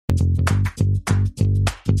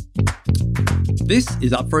This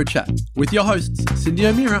is Up for a Chat with your hosts, Cindy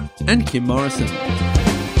O'Meara and Kim Morrison.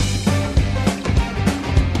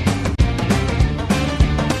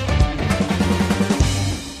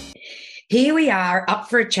 Here we are, up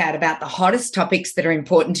for a chat about the hottest topics that are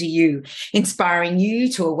important to you, inspiring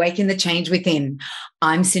you to awaken the change within.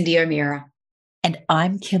 I'm Cindy O'Meara. And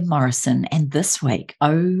I'm Kim Morrison. And this week,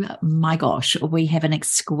 oh my gosh, we have an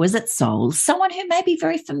exquisite soul, someone who may be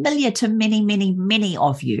very familiar to many, many, many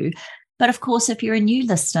of you. But of course, if you're a new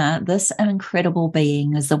listener, this incredible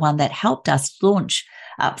being is the one that helped us launch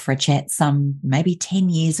Up for a Chat some maybe 10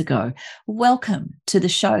 years ago. Welcome to the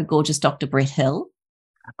show, gorgeous Dr. Brett Hill.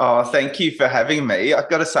 Oh, thank you for having me.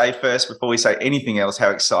 I've got to say first, before we say anything else,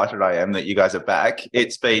 how excited I am that you guys are back.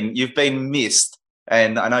 You've been missed.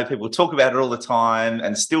 And I know people talk about it all the time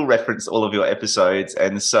and still reference all of your episodes.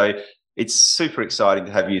 And so it's super exciting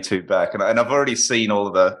to have you two back. And I've already seen all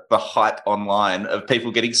of the hype online of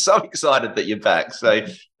people getting so excited that you're back. So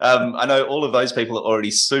I know all of those people are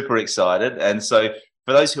already super excited. And so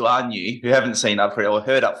for those who are new, who haven't seen Up for or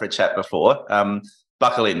heard Up for a Chat before,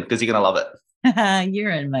 buckle in because you're going to love it.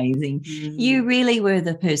 You're amazing. You really were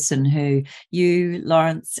the person who you,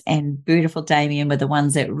 Lawrence, and beautiful Damien were the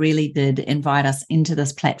ones that really did invite us into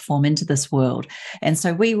this platform, into this world. And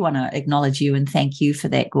so we want to acknowledge you and thank you for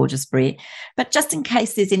that, gorgeous Brett. But just in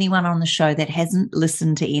case there's anyone on the show that hasn't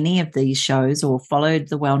listened to any of these shows or followed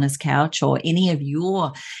the Wellness Couch or any of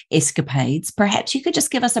your escapades, perhaps you could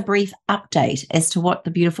just give us a brief update as to what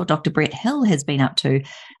the beautiful Dr. Brett Hill has been up to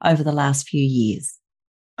over the last few years.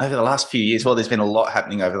 Over the last few years, well, there's been a lot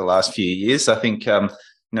happening over the last few years. I think, I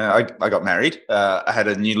got married. I had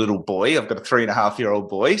a new little boy. I've got a 3.5-year-old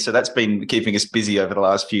boy. So that's been keeping us busy over the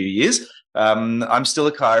last few years. I'm still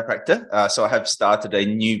a chiropractor. So I have started a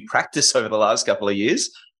new practice over the last couple of years,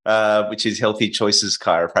 which is Healthy Choices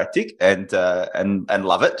Chiropractic, and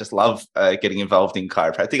love it. Just love getting involved in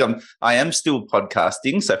chiropractic. I am still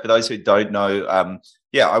podcasting. So for those who don't know,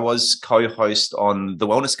 I was co-host on The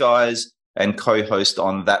Wellness Guys and co-host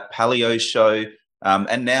on That Paleo Show.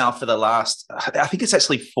 And now for the last, I think it's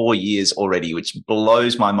actually 4 years already, which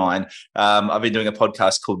blows my mind. I've been doing a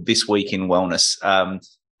podcast called This Week in Wellness.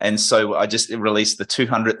 And so I just released the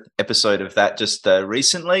 200th episode of that just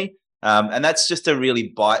recently. And that's just a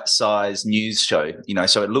really bite-sized news show,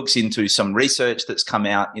 so it looks into some research that's come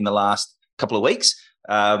out in the last couple of weeks.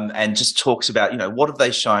 And just talks about, what have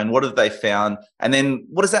they shown? What have they found? And then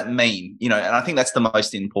what does that mean? And I think that's the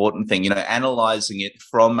most important thing, analyzing it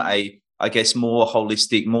from a, I guess, more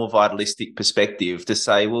holistic, more vitalistic perspective to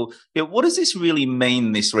say, well, what does this really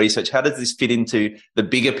mean, this research? How does this fit into the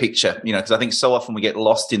bigger picture? Because I think so often we get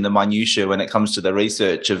lost in the minutiae when it comes to the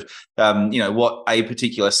research of, what a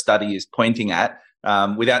particular study is pointing at.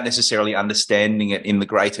 Without necessarily understanding it in the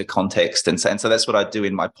greater context. And so that's what I do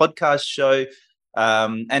in my podcast show.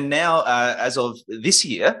 And now, as of this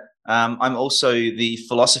year, I'm also the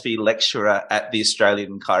philosophy lecturer at the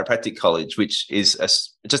Australian Chiropractic College, which is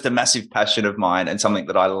just a massive passion of mine and something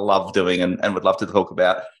that I love doing and would love to talk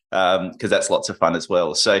about because that's lots of fun as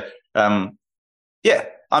well. So,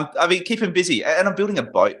 I've been keeping busy and I'm building a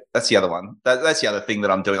boat. That's the other one. That's the other thing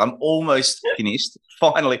that I'm doing. I'm almost finished.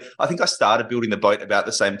 Finally, I think I started building the boat about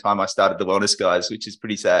the same time I started the Wellness Guys, which is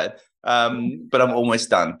pretty sad. But I'm almost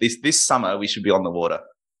done. This summer, we should be on the water.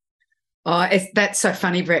 Oh, that's so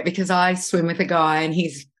funny, Brett, because I swim with a guy and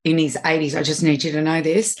he's in his 80s. I just need you to know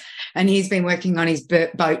this. And he's been working on his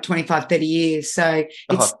boat 25, 30 years. So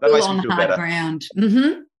it's still on hard ground.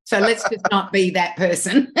 Mm-hmm. So let's just not be that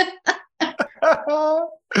person.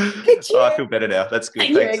 I feel better now. That's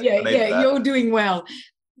good. Thanks. Yeah. You're doing well.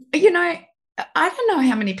 I don't know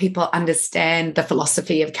how many people understand the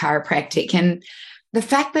philosophy of chiropractic and the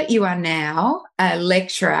fact that you are now a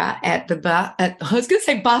lecturer at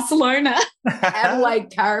Barcelona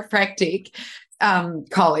Adelaide Chiropractic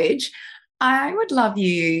College. I would love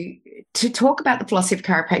you to talk about the philosophy of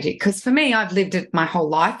chiropractic because for me, I've lived it my whole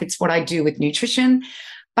life. It's what I do with nutrition.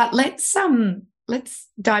 But let's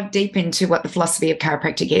dive deep into what the philosophy of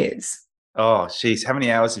chiropractic is. Oh, geez. How many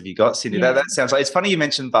hours have you got, Cindy? Yeah. That sounds like, it's funny you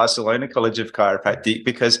mentioned Barcelona College of Chiropractic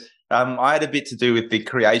because I had a bit to do with the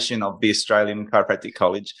creation of the Australian Chiropractic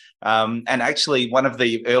College. And actually, one of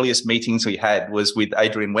the earliest meetings we had was with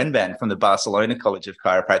Adrian Wenban from the Barcelona College of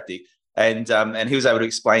Chiropractic. And he was able to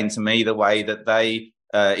explain to me the way that they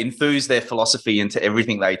infuse their philosophy into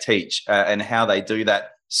everything they teach and how they do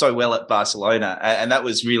that so well at Barcelona. And that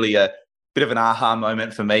was really a bit of an aha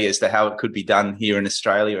moment for me as to how it could be done here in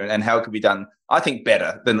Australia and how it could be done, I think,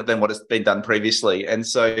 better than what has been done previously. And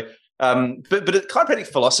so, but chiropractic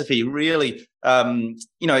philosophy really,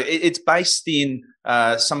 it's based in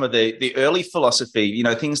some of the early philosophy,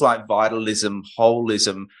 things like vitalism,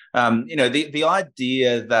 holism, the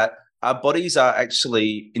idea that our bodies are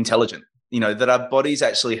actually intelligent, that our bodies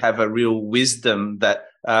actually have a real wisdom that,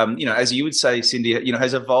 as you would say, Cindy,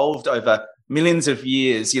 has evolved over millions of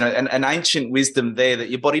years, an ancient wisdom there that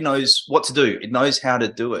your body knows what to do. It knows how to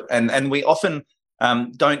do it. And we often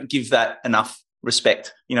don't give that enough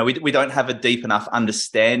respect. We don't have a deep enough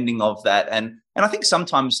understanding of that. And I think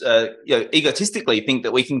sometimes, egotistically think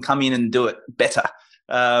that we can come in and do it better.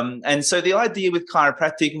 And so the idea with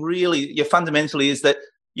chiropractic really, fundamentally is that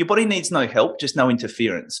your body needs no help, just no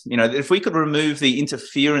interference. If we could remove the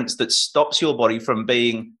interference that stops your body from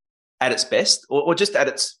being at its best or just at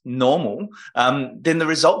its normal, then the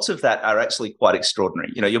results of that are actually quite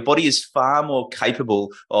extraordinary. Your body is far more capable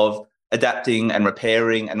of adapting and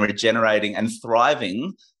repairing and regenerating and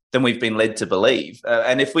thriving than we've been led to believe.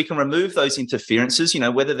 And if we can remove those interferences,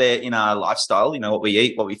 whether they're in our lifestyle, what we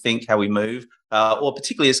eat, what we think, how we move, or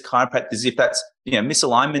particularly as chiropractors, if that's,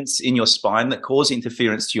 misalignments in your spine that cause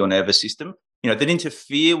interference to your nervous system, that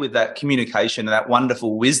interfere with that communication and that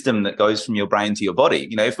wonderful wisdom that goes from your brain to your body.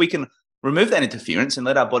 If we can remove that interference and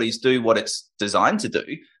let our bodies do what it's designed to do,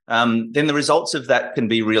 then the results of that can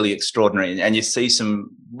be really extraordinary. And you see some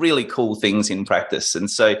really cool things in practice. And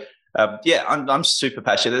so, I'm super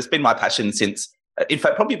passionate. It's been my passion since, in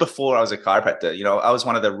fact, probably before I was a chiropractor. I was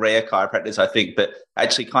one of the rare chiropractors, I think, that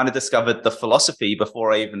actually kind of discovered the philosophy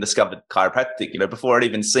before I even discovered chiropractic. Before I'd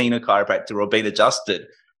even seen a chiropractor or been adjusted,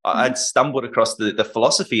 I'd stumbled across the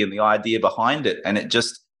philosophy and the idea behind it, and it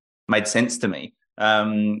just made sense to me.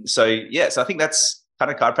 So I think that's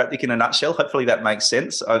kind of chiropractic in a nutshell. Hopefully that makes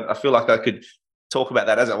sense. I feel like I could talk about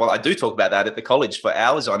that I do talk about that at the college for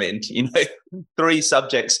hours on end. 3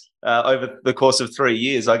 subjects over the course of 3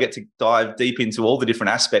 years. I get to dive deep into all the different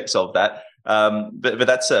aspects of that. But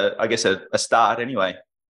that's I guess a start anyway.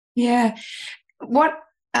 Yeah. What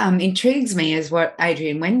intrigues me is what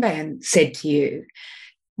Adrian Wenban said to you,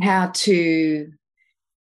 how to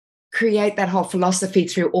create that whole philosophy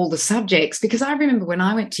through all the subjects. Because I remember when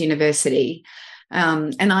I went to university,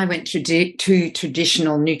 and I went to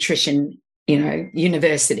traditional nutrition,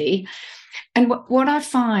 university. And what I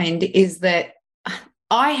find is that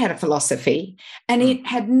I had a philosophy and it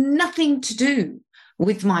had nothing to do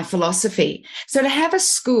with my philosophy. So to have a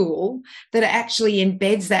school that actually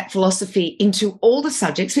embeds that philosophy into all the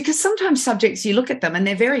subjects, because sometimes subjects, you look at them and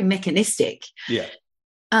they're very mechanistic. Yeah.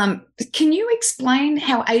 Can you explain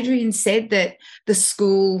how Adrian said that the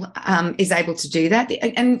school is able to do that?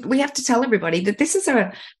 And we have to tell everybody that this is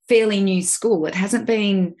a fairly new school. It hasn't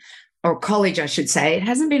been, or college, I should say, it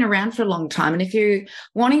hasn't been around for a long time. And if you're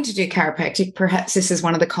wanting to do chiropractic, perhaps this is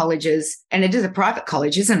one of the colleges, and it is a private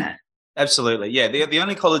college, isn't it? Absolutely. Yeah. The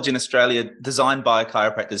only college in Australia designed by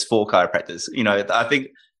chiropractors for chiropractors, I think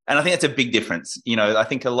that's a big difference. I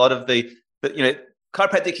think a lot of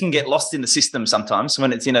chiropractic can get lost in the system sometimes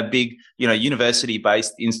when it's in a big,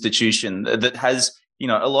 university-based institution that has,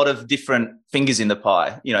 a lot of different fingers in the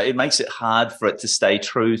pie. It makes it hard for it to stay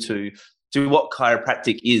true to what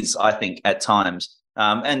chiropractic is, I think, at times.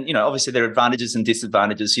 And obviously there are advantages and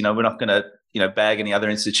disadvantages. We're not going to, bag any other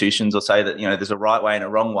institutions or say that, there's a right way and a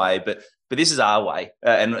wrong way, but this is our way.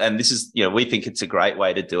 And this is, we think it's a great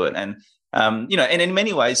way to do it. And, and in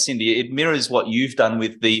many ways, Cindy, it mirrors what you've done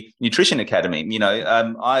with the Nutrition Academy. As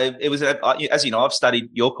you know, I've studied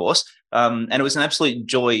your course, and it was an absolute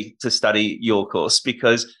joy to study your course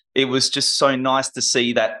because it was just so nice to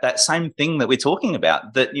see that same thing that we're talking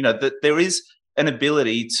about, that there is an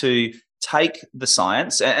ability to take the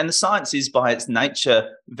science, and the science is by its nature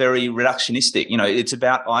very reductionistic. It's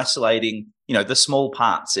about isolating the small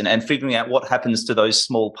parts and figuring out what happens to those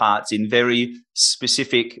small parts in very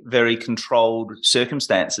specific, very controlled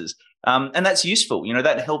circumstances. And that's useful.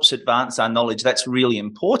 That helps advance our knowledge. That's really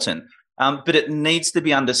important. But it needs to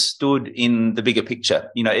be understood in the bigger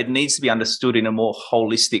picture. It needs to be understood in a more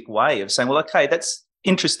holistic way of saying, well, okay, that's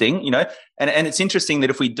interesting, and it's interesting that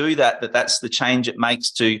if we do that's the change it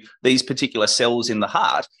makes to these particular cells in the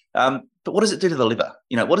heart. But what does it do to the liver?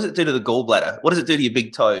 What does it do to the gallbladder? What does it do to your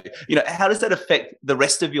big toe? How does that affect the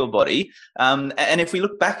rest of your body? And if we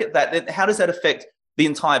look back at that, then how does that affect the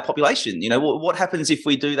entire population? What happens if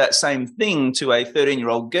we do that same thing to a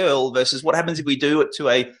 13-year-old girl versus what happens if we do it to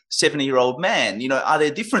a 70-year-old man? Are there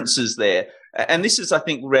differences there? And this is, I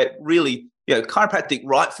think, really, chiropractic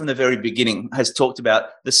right from the very beginning has talked about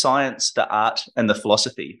the science, the art, and the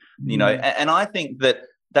philosophy. And I think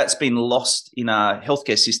that's been lost in our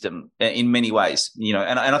healthcare system in many ways. And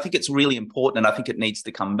I think it's really important, and I think it needs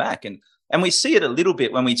to come back. And And we see it a little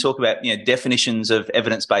bit when we talk about, definitions of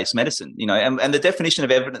evidence-based medicine, and the definition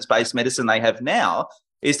of evidence-based medicine they have now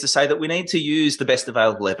is to say that we need to use the best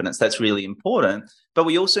available evidence. That's really important. But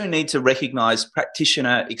we also need to recognize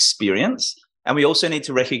practitioner experience, and we also need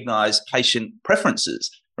to recognize patient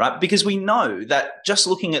preferences, right? Because we know that just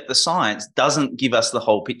looking at the science doesn't give us the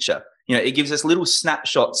whole picture. It gives us little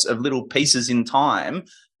snapshots of little pieces in time,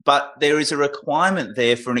 but there is a requirement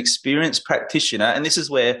there for an experienced practitioner. And this is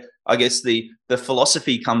where I guess the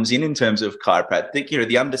philosophy comes in terms of chiropractic,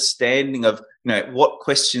 the understanding of, what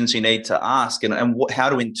questions you need to ask and how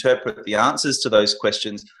to interpret the answers to those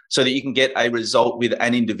questions so that you can get a result with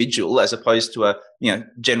an individual as opposed to a,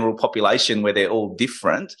 general population where they're all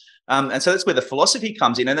different. And so that's where the philosophy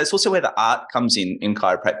comes in. And that's also where the art comes in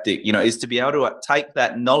chiropractic, is to be able to take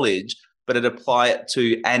that knowledge, but apply it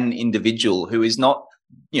to an individual who is not,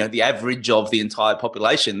 the average of the entire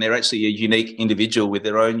population. They're actually a unique individual with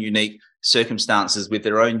their own unique circumstances, with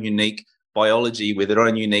their own unique biology, with their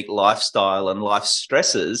own unique lifestyle and life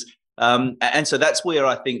stresses. And so that's where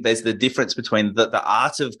I think there's the difference between the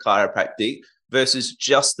art of chiropractic versus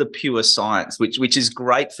just the pure science, which is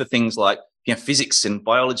great for things like, physics and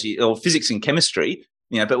biology or physics and chemistry,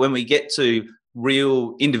 but when we get to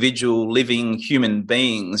real individual living human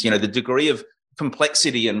beings, the degree of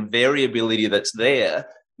complexity and variability that's there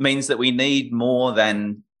means that we need more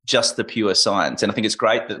than just the pure science. And I think it's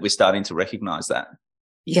great that we're starting to recognize that.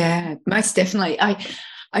 Yeah, most definitely. I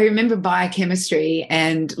remember biochemistry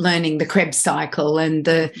and learning the Krebs cycle and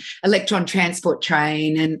the electron transport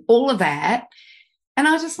train and all of that. And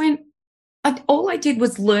I just went, all I did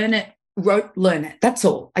was learn it. That's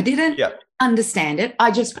all. I didn't understand it.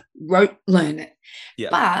 I just learn it. Yeah.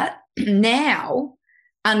 But now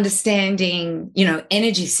understanding,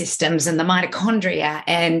 energy systems and the mitochondria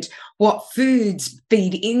and what foods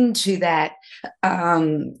feed into that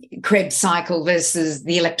Krebs cycle versus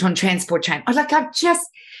the electron transport chain.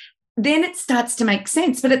 Then it starts to make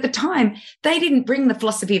sense. But at the time, they didn't bring the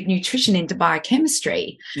philosophy of nutrition into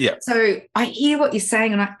biochemistry. Yeah. So I hear what you're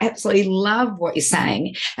saying, and I absolutely love what you're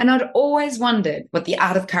saying. And I'd always wondered what the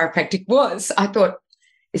art of chiropractic was. I thought,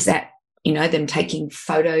 is that, them taking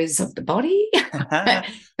photos of the body? But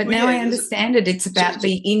now I understand it. It's about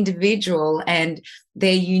the individual and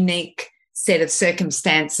their unique set of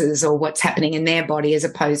circumstances or what's happening in their body as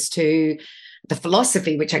opposed to the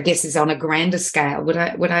philosophy, which I guess is on a grander scale. Would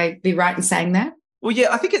I be right in saying that? Well, yeah,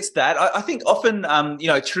 I think it's that. I think often,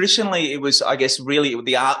 traditionally it was, I guess, really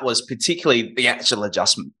the art was particularly the actual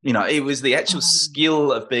adjustment. It was the actual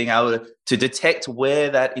skill of being able to detect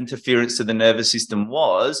where that interference to the nervous system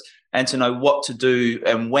was and to know what to do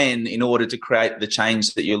and when in order to create the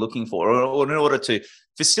change that you're looking for or in order to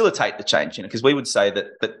facilitate the change, because we would say that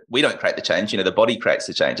we don't create the change, the body creates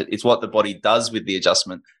the change. It's what the body does with the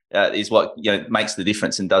adjustment is what, makes the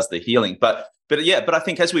difference and does the healing. But I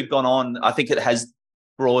think as we've gone on, I think it has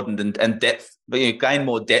broadened and depth, gained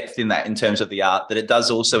more depth in that in terms of the art, that it does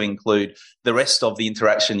also include the rest of the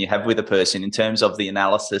interaction you have with a person in terms of the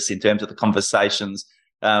analysis, in terms of the conversations.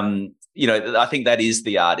 I think that is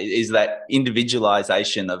the art, is that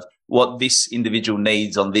individualization of what this individual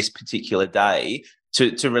needs on this particular day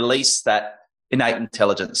to release that innate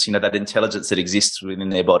intelligence, that intelligence that exists within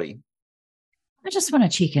their body. I just want to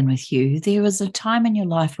check in with you. There was a time in your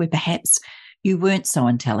life where perhaps you weren't so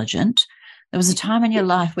intelligent. There was a time in your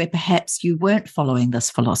life where perhaps you weren't following this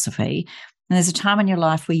philosophy. And there's a time in your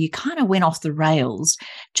life where you kind of went off the rails.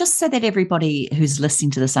 Just so that everybody who's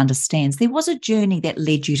listening to this understands, there was a journey that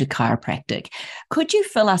led you to chiropractic. Could you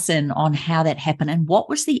fill us in on how that happened and what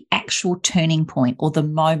was the actual turning point or the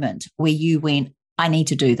moment where you went, I need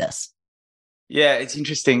to do this? Yeah, it's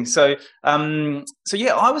interesting. So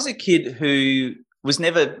I was a kid who was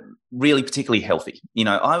never really particularly healthy.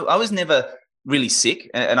 I was never really sick,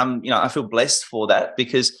 and I feel blessed for that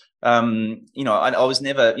because, I was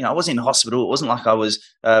never, I wasn't in hospital. It wasn't like I was,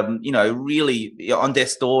 really on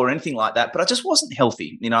death's door or anything like that. But I just wasn't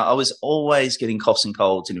healthy. I was always getting coughs and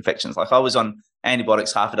colds and infections. Like I was on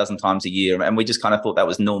antibiotics half a dozen times a year, and we just kind of thought that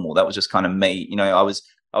was normal. That was just kind of me. I was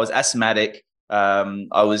asthmatic.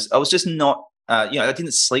 I was just not. I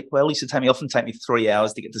didn't sleep well. It used to often take me 3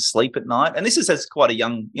 hours to get to sleep at night. And this is as quite a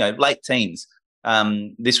young, late teens.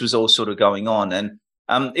 This was all sort of going on. And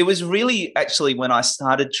it was really actually when I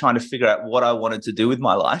started trying to figure out what I wanted to do with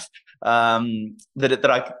my life that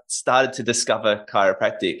I started to discover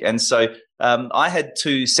chiropractic. And so I had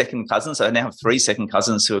 2 second cousins. So I now have 3 second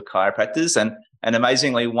cousins who are chiropractors. And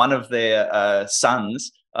amazingly, one of their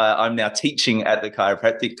sons, I'm now teaching at the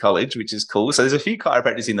chiropractic college, which is cool. So there's a few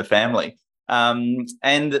chiropractors in the family. And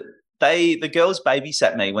the girls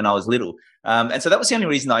babysat me when I was little. And so that was the only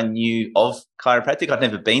reason I knew of chiropractic. I'd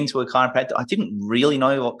never been to a chiropractor. I didn't really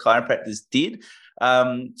know what chiropractors did.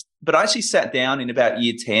 But I actually sat down in about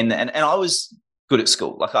year 10 and I was good at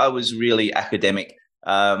school. Like I was really academic.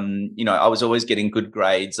 I was always getting good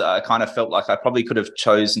grades. I kind of felt like I probably could have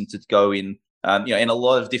chosen to go in, in a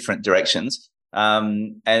lot of different directions.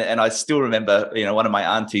 And I still remember, one of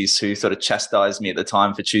my aunties who sort of chastised me at the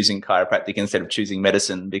time for choosing chiropractic instead of choosing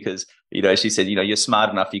medicine because, she said, you're smart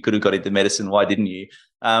enough. You could have got into medicine. Why didn't you?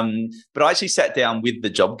 But I actually sat down with the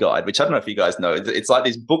job guide, which I don't know if you guys know. It's like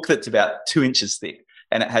this book that's about 2 inches thick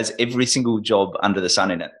and it has every single job under the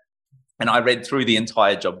sun in it. And I read through the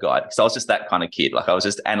entire job guide because I was just that kind of kid. Like I was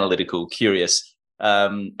just analytical, curious.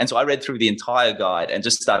 And so I read through the entire guide and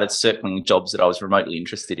just started circling jobs that I was remotely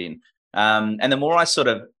interested in. And the more I sort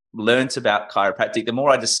of learnt about chiropractic, the more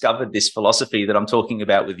I discovered this philosophy that I'm talking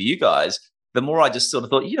about with you guys, the more I just sort of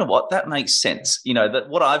thought, you know what, that makes sense. That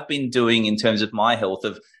what I've been doing in terms of my health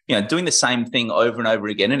of, doing the same thing over and over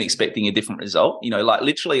again and expecting a different result, like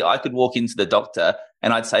literally I could walk into the doctor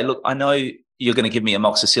and I'd say, look, I know you're going to give me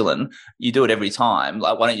amoxicillin. You do it every time.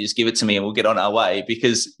 Like, why don't you just give it to me and we'll get on our way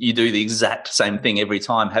because you do the exact same thing every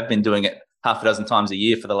time, have been doing it half a dozen times a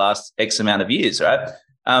year for the last X amount of years, right?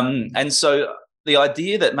 And so the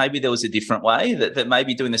idea that maybe there was a different way, that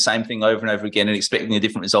maybe doing the same thing over and over again and expecting a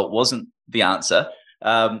different result wasn't the answer,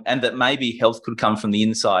 and that maybe health could come from the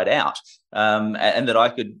inside out, and that I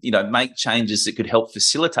could, make changes that could help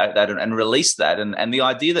facilitate that and release that. And the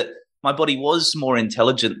idea that my body was more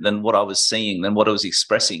intelligent than what I was seeing, than what I was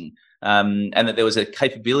expressing, and that there was a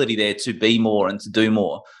capability there to be more and to do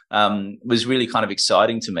more, was really kind of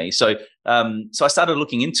exciting to me. So I started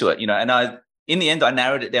looking into it, and in the end, I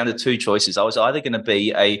narrowed it down to 2 choices. I was either going to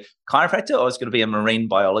be a chiropractor or I was going to be a marine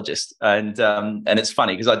biologist. And it's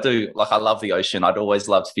funny because I love the ocean. I'd always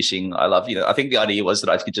loved fishing. I love, I think the idea was that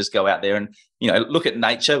I could just go out there and, look at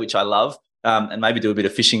nature, which I love, and maybe do a bit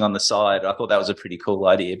of fishing on the side. I thought that was a pretty cool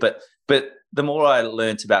idea. But the more I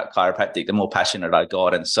learned about chiropractic, the more passionate I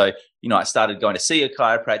got. And so, I started going to see a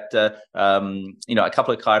chiropractor, a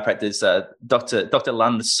couple of chiropractors, Dr.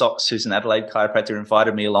 Lund Socks, who's an Adelaide chiropractor,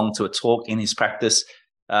 invited me along to a talk in his practice.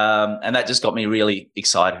 And that just got me really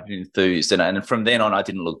excited and enthused. And from then on, I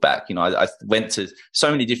didn't look back. I went to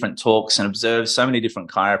so many different talks and observed so many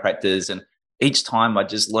different chiropractors. And each time I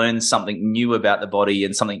just learned something new about the body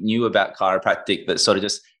and something new about chiropractic that sort of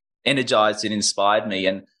just energized and inspired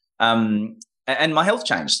me. And my health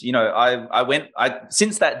changed.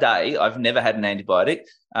 Since that day, I've never had an antibiotic.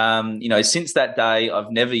 Since that day,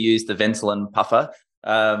 I've never used the Ventolin puffer.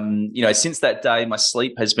 Since that day, my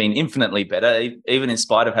sleep has been infinitely better, even in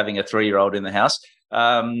spite of having a 3-year-old in the house.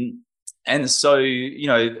 And so,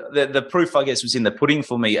 the proof, I guess, was in the pudding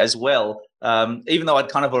for me as well. Even though I'd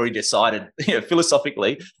kind of already decided,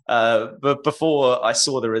 philosophically, but before I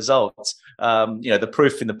saw the results, the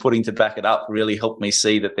proof in the pudding to back it up really helped me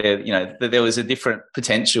see that there was a different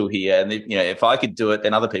potential here. And, if I could do it,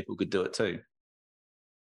 then other people could do it too.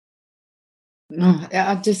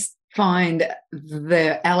 I just find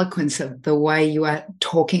the eloquence of the way you are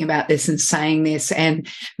talking about this and saying this, and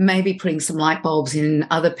maybe putting some light bulbs in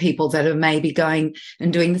other people that are maybe going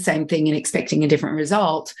and doing the same thing and expecting a different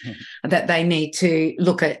result, that they need to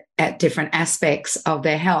look at different aspects of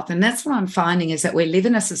their health. And that's what I'm finding, is that we live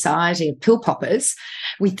in a society of pill poppers.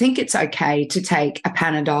 We think it's okay to take a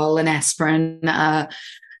Panadol, an aspirin,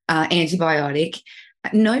 antibiotic.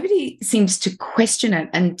 Nobody seems to question it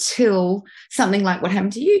until something like what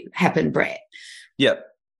happened to you happened, Brett. Yep.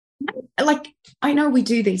 Like, I know we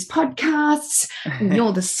do these podcasts, and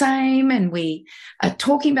you're the same, and we are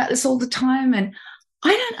talking about this all the time, and I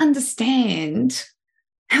don't understand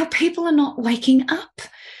how people are not waking up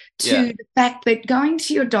to the fact that going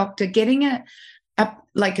to your doctor, getting a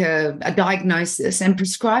diagnosis and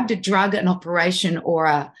prescribed a drug, an operation,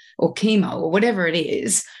 or chemo, or whatever it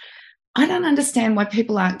is. I don't understand why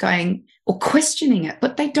people aren't going or questioning it,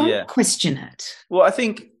 but they don't question it. Well, I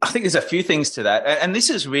think there's a few things to that. And this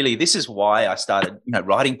is why I started,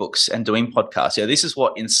 writing books and doing podcasts. This is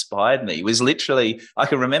what inspired me. Was literally, I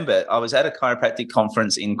can remember I was at a chiropractic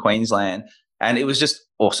conference in Queensland, and it was just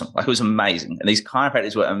awesome. Like, it was amazing. And these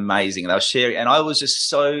chiropractors were amazing. And I was sharing, and I was just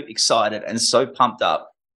so excited and so pumped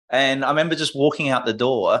up. And I remember just walking out the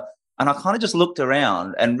door, and I kind of just looked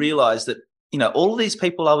around and realized that, all of these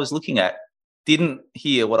people I was looking at didn't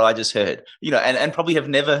hear what I just heard, and probably have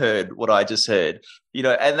never heard what I just heard,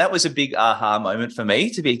 and that was a big aha moment for me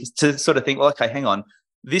to sort of think, well, okay, hang on,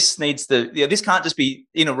 this needs to, this can't just be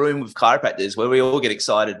in a room with chiropractors where we all get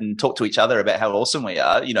excited and talk to each other about how awesome we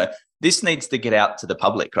are. This needs to get out to the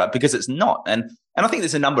public, right? Because it's not. And I think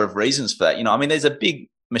there's a number of reasons for that. There's a big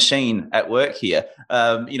machine at work here.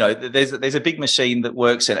 There's a big machine that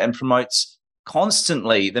works and promotes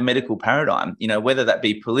constantly the medical paradigm, whether that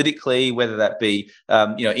be politically, whether that be,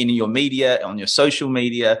 in your media, on your social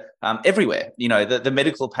media, everywhere. The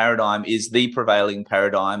medical paradigm is the prevailing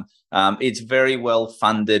paradigm. It's very well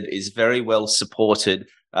funded, is very well supported.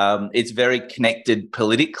 It's very connected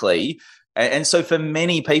politically. And so for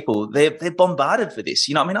many people, they're bombarded for this.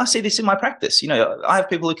 I see this in my practice. I have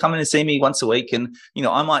people who come in and see me once a week, and,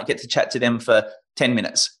 I might get to chat to them for 10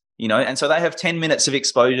 minutes, and so they have 10 minutes of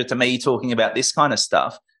exposure to me talking about this kind of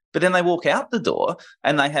stuff. But then they walk out the door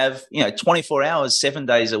and they have, 24 hours, 7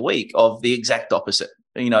 days a week of the exact opposite,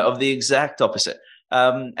 And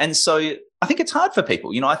so I think it's hard for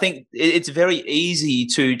people. I think it's very easy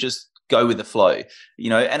to just go with the flow,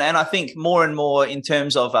 and I think more and more in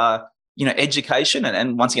terms of, education.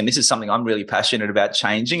 And once again, this is something I'm really passionate about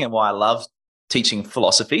changing, and why I love teaching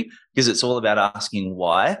philosophy, because it's all about asking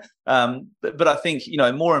why. But I think,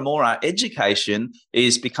 more and more our education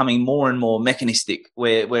is becoming more and more mechanistic,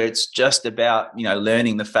 where it's just about,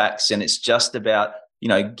 learning the facts, and it's just about,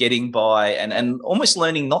 getting by and almost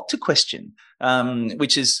learning not to question,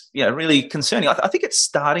 which is, really concerning. I think it's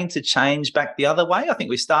starting to change back the other way. I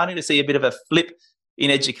think we're starting to see a bit of a flip in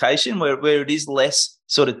education where it is less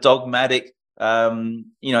sort of dogmatic.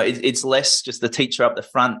 It's less just the teacher up the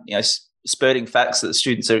front, spurting facts that the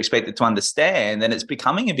students are expected to understand. And it's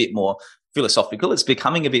becoming a bit more philosophical. It's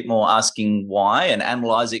becoming a bit more asking why and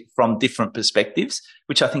analysing from different perspectives,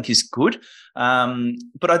 which I think is good.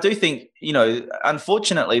 But I do think,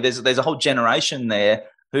 unfortunately, there's a whole generation there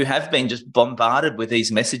who have been just bombarded with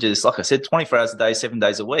these messages, like I said, 24 hours a day, 7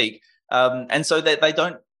 days a week. And so that they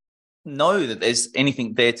don't know that there's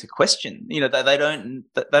anything there to question. They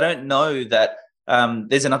don't know that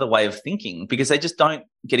there's another way of thinking, because they just don't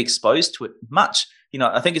get exposed to it much.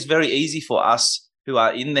 I think it's very easy for us who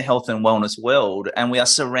are in the health and wellness world, and we are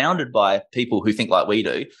surrounded by people who think like we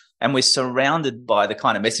do, and we're surrounded by the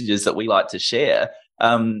kind of messages that we like to share.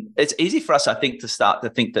 It's easy for us, I think, to start to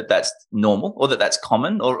think that that's normal, or that that's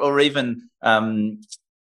common, or even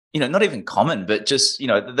not even common, but just,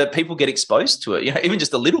 that people get exposed to it, even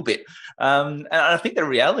just a little bit. And I think the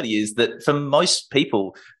reality is that for most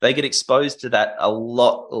people, they get exposed to that a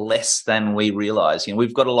lot less than we realize.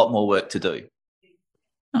 We've got a lot more work to do.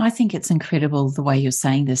 I think it's incredible the way you're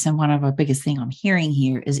saying this. And one of the biggest thing I'm hearing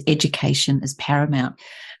here is education is paramount,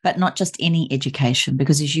 but not just any education,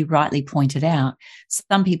 because as you rightly pointed out,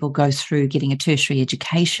 some people go through getting a tertiary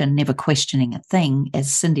education, never questioning a thing, as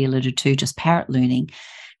Cindy alluded to, just parrot learning.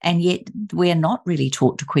 And yet we're not really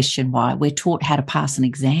taught to question why. We're taught how to pass an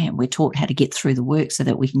exam. We're taught how to get through the work so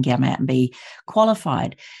that we can come out and be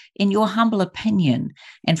qualified. In your humble opinion,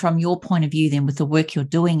 and from your point of view then with the work you're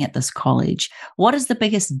doing at this college, what is the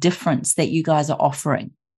biggest difference that you guys are offering?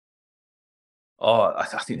 Oh, I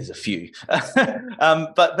think there's a few.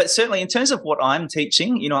 But certainly in terms of what I'm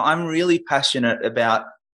teaching, I'm really passionate about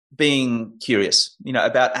being curious,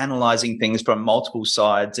 about analysing things from multiple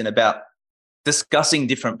sides, and about discussing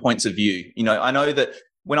different points of view. I know that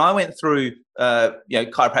when I went through,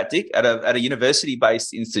 chiropractic at a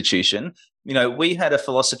university-based institution, we had a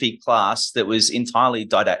philosophy class that was entirely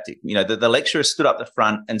didactic. The lecturer stood up the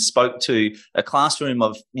front and spoke to a classroom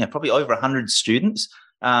of, probably over 100 students,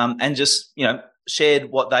 and just, shared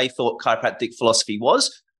what they thought chiropractic philosophy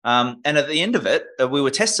was. And at the end of it, we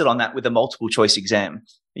were tested on that with a multiple choice exam.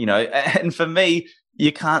 And for me,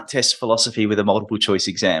 you can't test philosophy with a multiple choice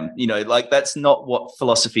exam. That's not what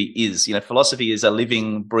philosophy is. Philosophy is a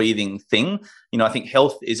living, breathing thing. I think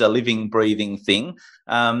health is a living, breathing thing.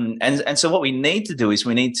 And so what we need to do is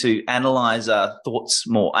we need to analyze our thoughts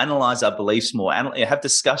more, analyze our beliefs more, have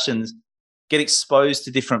discussions, get exposed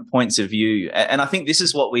to different points of view. And I think this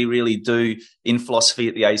is what we really do in philosophy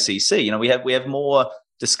at the ACC. We have more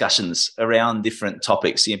discussions around different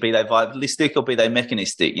topics, be they vitalistic or be they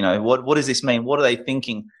mechanistic. What does this mean? What are they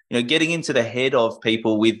thinking? Getting into the head of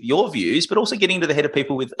people with your views, but also getting into the head of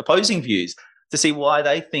people with opposing views to see why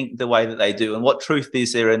they think the way that they do, and what truth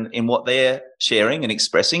is there in what they're sharing and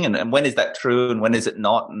expressing, and when is that true and when is it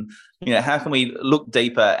not, and how can we look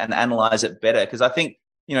deeper and analyze it better? Because I think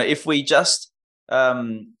if we just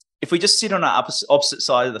sit on our opposite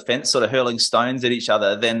side of the fence, sort of hurling stones at each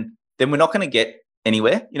other, then we're not going to get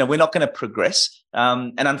anywhere. We're not going to progress.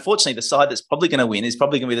 And unfortunately, the side that's probably going to win is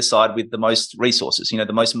probably going to be the side with the most resources,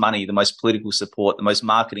 the most money, the most political support, the most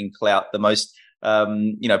marketing clout, the most,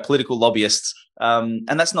 political lobbyists. And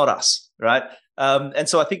that's not us, right? And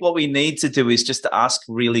so I think what we need to do is just to ask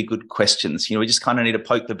really good questions. We just kind of need to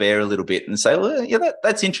poke the bear a little bit and say, well, yeah,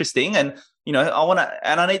 that's interesting. And I want to,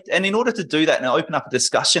 and in order to do that and open up a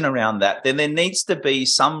discussion around that, then there needs to be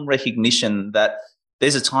some recognition that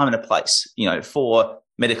there's a time and a place, for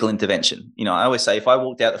medical intervention. I always say, if I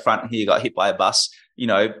walked out the front and here got hit by a bus,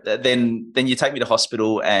 then you take me to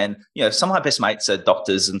hospital, and some of my best mates are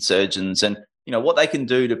doctors and surgeons, and what they can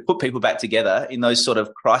do to put people back together in those sort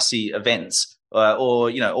of crisis events,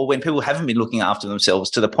 or when people haven't been looking after themselves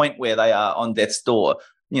to the point where they are on death's door.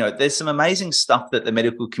 There's some amazing stuff that the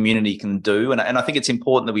medical community can do, and I think it's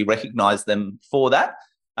important that we recognise them for that.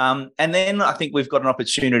 And then I think we've got an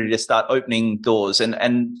opportunity to start opening doors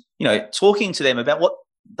and talking to them about what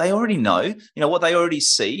they already know, what they already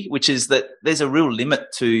see, which is that there's a real limit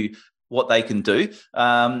to what they can do.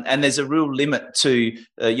 And there's a real limit to,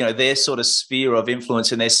 their sort of sphere of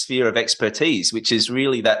influence and their sphere of expertise, which is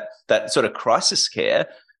really that sort of crisis care.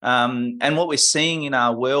 And what we're seeing in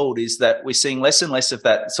our world is that we're seeing less and less of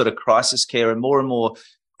that sort of crisis care and more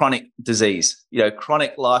chronic disease,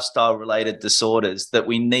 chronic lifestyle related disorders that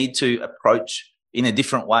we need to approach in a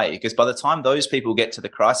different way. Because by the time those people get to the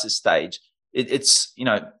crisis stage, it's I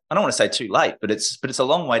don't want to say too late, but it's a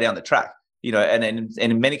long way down the track, and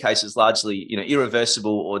in many cases largely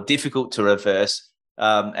irreversible or difficult to reverse,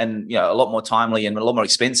 and a lot more timely and a lot more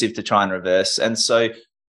expensive to try and reverse. And so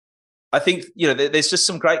I think there's just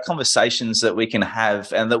some great conversations that we can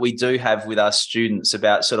have and that we do have with our students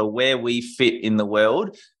about sort of where we fit in the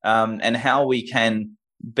world, and how we can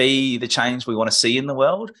be the change we want to see in the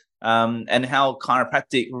world. And how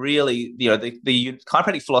chiropractic really, the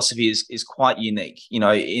chiropractic philosophy is quite unique,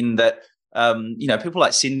 in that, people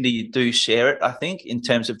like Cindy do share it, I think, in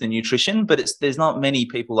terms of the nutrition, but there's not many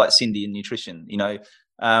people like Cindy in nutrition,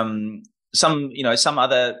 some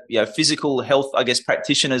other, physical health, I guess,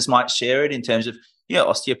 practitioners might share it in terms of,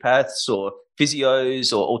 osteopaths or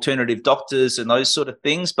physios or alternative doctors and those sort of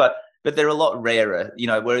things, but they're a lot rarer,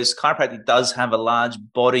 whereas chiropractic does have a large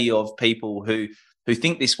body of people who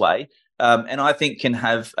think this way, and I think can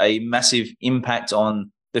have a massive impact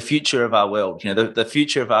on the future of our world, the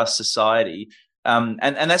future of our society. And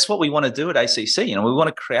that's what we want to do at ACC. We want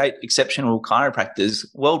to create exceptional chiropractors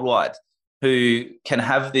worldwide who can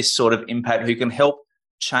have this sort of impact, who can help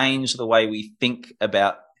change the way we think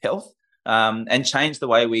about health, and change the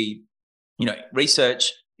way we,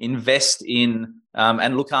 research, invest in,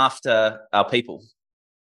 and look after our people.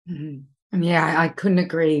 Mm-hmm. Yeah, I couldn't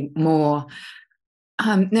agree more.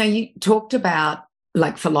 Now, you talked about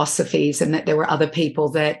like philosophies and that there were other people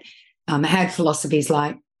that had philosophies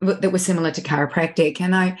that were similar to chiropractic.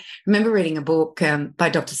 And I remember reading a book by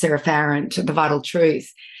Dr. Sarah Farrant, The Vital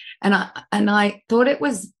Truth. And I thought it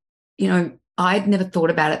was, I'd never thought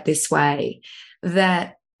about it this way,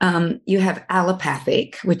 that you have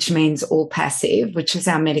allopathic, which means all passive, which is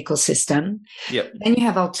our medical system. Yep. Then you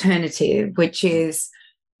have alternative, which is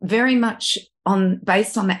very much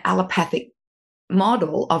based on the allopathic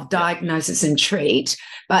model of diagnosis and treat,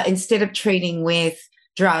 but instead of treating with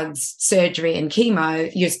drugs, surgery, and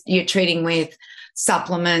chemo, you're treating with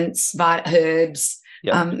supplements, herbs,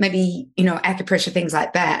 maybe acupressure, things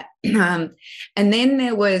like that. And then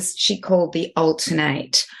there was, she called the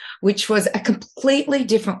alternate, which was a completely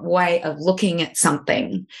different way of looking at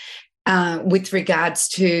something, with regards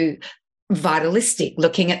to vitalistic,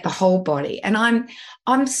 looking at the whole body. And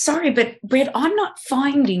I'm sorry, but Brett, I'm not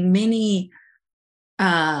finding many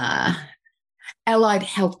allied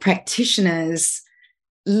health practitioners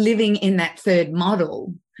living in that third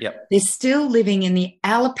model. Yep. They're still living in the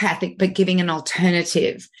allopathic, but giving an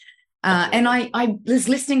alternative. And I was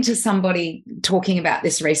listening to somebody talking about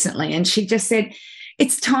this recently, and she just said,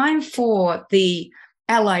 it's time for the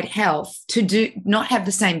allied health to not have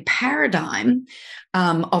the same paradigm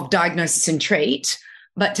of diagnosis and treat,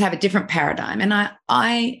 but to have a different paradigm. And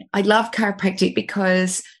I love chiropractic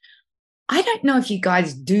because I don't know if you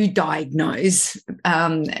guys do diagnose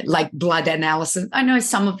like blood analysis. I know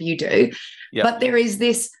some of you do, but there is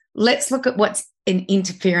this, let's look at what's an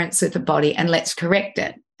interference with the body and let's correct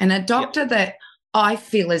it. And a doctor that I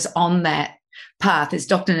feel is on that path is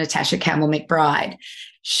Dr. Natasha Campbell-McBride.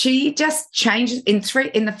 She just changes in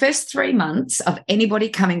the first 3 months of anybody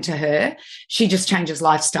coming to her, she just changes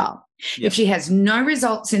lifestyle. Yep. If she has no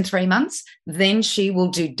results in 3 months, then she will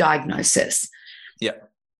do diagnosis. Yeah.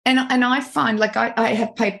 And I find, like, I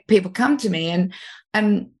have people come to me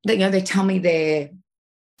and they tell me their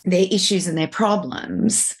issues and their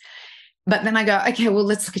problems, but then I go, okay, well,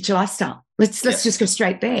 let's look at your lifestyle. Let's just go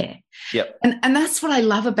straight there. Yep. And that's what I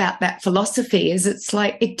love about that philosophy is it's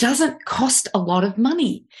like it doesn't cost a lot of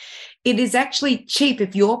money. It is actually cheap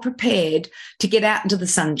if you're prepared to get out into the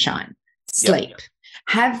sunshine, sleep,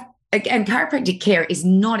 have again, chiropractic care is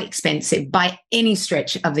not expensive by any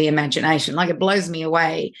stretch of the imagination. Like, it blows me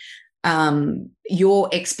away, your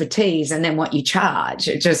expertise and then what you charge.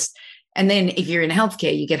 And then if you're in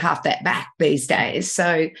healthcare, you get half that back these days.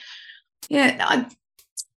 So, yeah,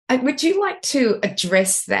 would you like to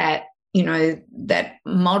address that, that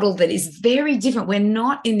model that is very different? We're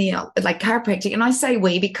not in the, like, chiropractic, and I say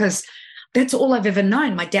we because that's all I've ever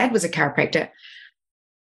known. My dad was a chiropractor.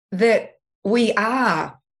 That we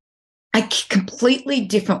are a completely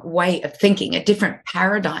different way of thinking, a different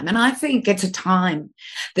paradigm. And I think it's a time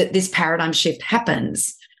that this paradigm shift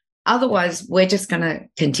happens. Otherwise, we're just going to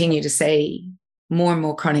continue to see more and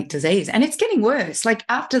more chronic disease. And it's getting worse. Like,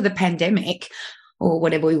 after the pandemic, or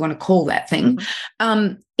whatever we want to call that thing,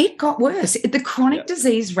 it got worse. The chronic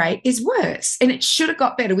disease rate is worse, and it should have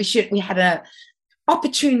got better. We had a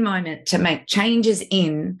opportune moment to make changes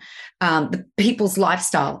in the people's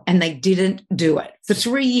lifestyle, and they didn't do it. For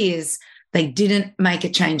 3 years, they didn't make a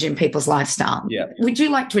change in people's lifestyle. Yeah. Would you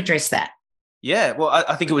like to address that? Yeah, well,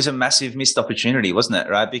 I think it was a massive missed opportunity, wasn't it?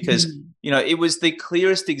 Right? Because, it was the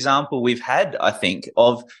clearest example we've had, I think,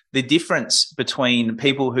 of the difference between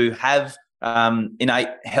people who have innate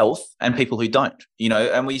health and people who don't,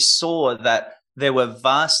 and we saw that there were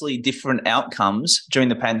vastly different outcomes during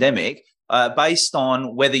the pandemic based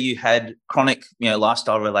on whether you had chronic,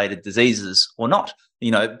 lifestyle-related diseases or not.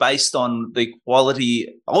 Based on the quality,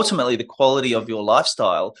 ultimately the quality of your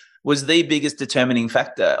lifestyle was the biggest determining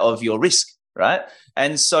factor of your risk, right?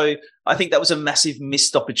 And so I think that was a massive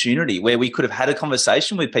missed opportunity where we could have had a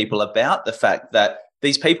conversation with people about the fact that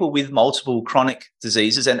these people with multiple chronic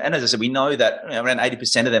diseases, and as I said, we know that around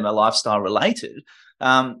 80% of them are lifestyle-related,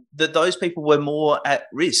 that those people were more at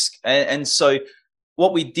risk. And so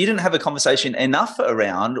what we didn't have a conversation enough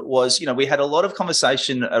around was, we had a lot of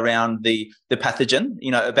conversation around the pathogen,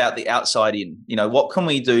 about the outside in, what can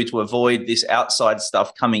we do to avoid this outside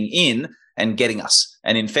stuff coming in and getting us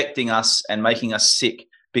and infecting us and making us sick,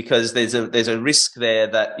 because there's a risk there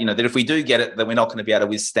that, that if we do get it, then we're not going to be able to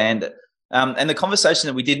withstand it. And the conversation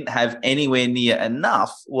that we didn't have anywhere near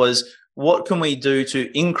enough was, what can we do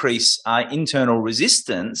to increase our internal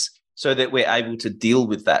resistance so that we're able to deal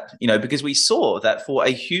with that, because we saw that for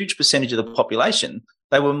a huge percentage of the population,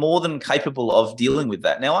 they were more than capable of dealing with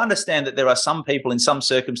that. Now, I understand that there are some people in some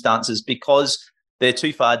circumstances, because they're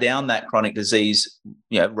too far down that chronic disease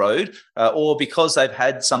road, or because they've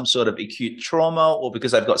had some sort of acute trauma, or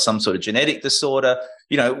because they've got some sort of genetic disorder,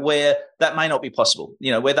 where that may not be possible,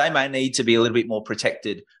 where they may need to be a little bit more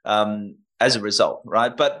protected as a result,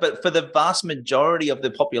 right? But for the vast majority of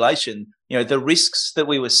the population, the risks that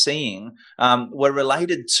we were seeing were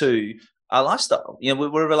related to our lifestyle. We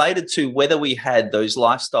were related to whether we had those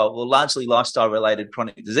largely lifestyle-related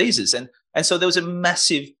chronic diseases. And so there was a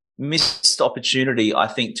massive missed opportunity, I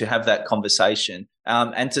think, to have that conversation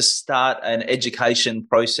and to start an education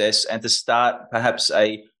process and to start perhaps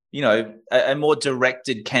a more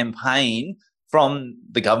directed campaign from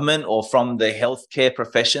the government or from the healthcare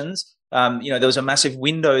professions. There was a massive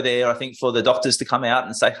window there, I think, for the doctors to come out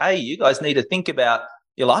and say, hey, you guys need to think about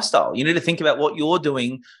your lifestyle. You need to think about what you're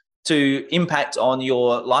doing to impact on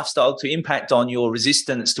your lifestyle, to impact on your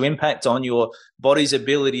resistance, to impact on your body's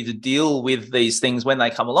ability to deal with these things when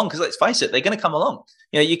they come along. Because let's face it, they're going to come along.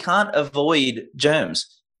 You can't avoid germs.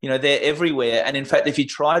 They're everywhere. And in fact, if you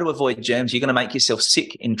try to avoid germs, you're going to make yourself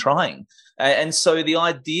sick in trying. And so the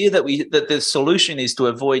idea that the solution is to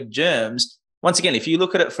avoid germs, once again, if you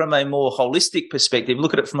look at it from a more holistic perspective,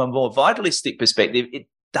 look at it from a more vitalistic perspective, it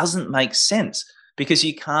doesn't make sense because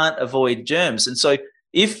you can't avoid germs. And so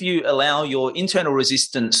if you allow your internal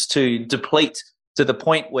resistance to deplete to the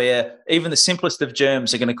point where even the simplest of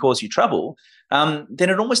germs are going to cause you trouble, then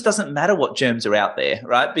it almost doesn't matter what germs are out there,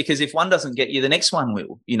 right? Because if one doesn't get you, the next one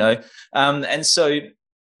will, And so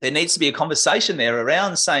there needs to be a conversation there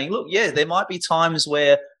around saying, look, yeah, there might be times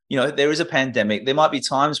where there is a pandemic. There might be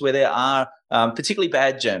times where there are particularly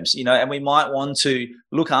bad germs, and we might want to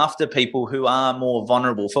look after people who are more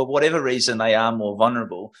vulnerable for whatever reason they are more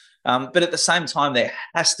vulnerable. But at the same time, there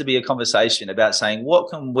has to be a conversation about saying, what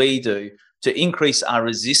can we do to increase our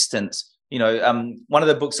resistance? One of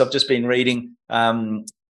the books I've just been reading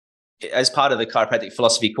as part of the chiropractic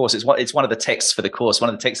philosophy course, it's one of the texts for the course, one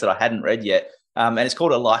of the texts that I hadn't read yet. And it's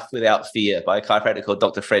called A Life Without Fear by a chiropractor called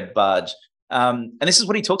Dr. Fred Barge. And this is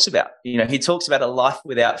what he talks about. He talks about a life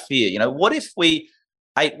without fear. What if we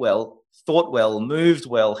ate well, thought well, moved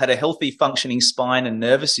well, had a healthy functioning spine and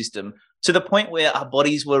nervous system to the point where our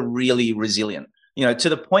bodies were really resilient, to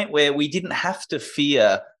the point where we didn't have to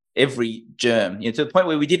fear every germ, to the point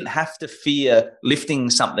where we didn't have to fear lifting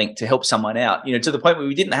something to help someone out, to the point where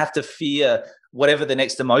we didn't have to fear whatever the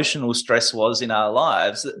next emotional stress was in our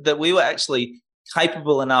lives, that we were actually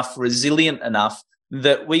capable enough, resilient enough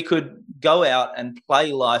that we could go out and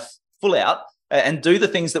play life full out and do the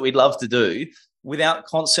things that we'd love to do without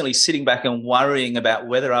constantly sitting back and worrying about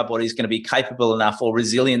whether our body's going to be capable enough or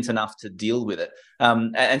resilient enough to deal with it.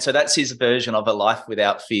 And so that's his version of a life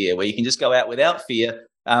without fear, where you can just go out without fear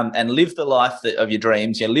and live the life of your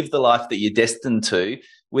dreams, live the life that you're destined to,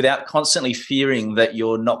 without constantly fearing that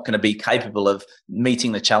you're not going to be capable of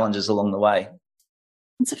meeting the challenges along the way.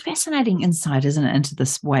 It's a fascinating insight, isn't it, into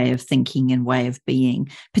this way of thinking and way of being,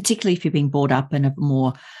 particularly if you've been brought up in a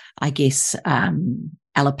more, I guess,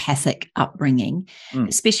 allopathic upbringing,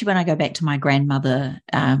 especially when I go back to my grandmother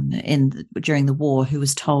during the war, who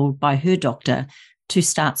was told by her doctor to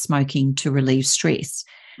start smoking to relieve stress.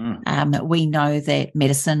 We know that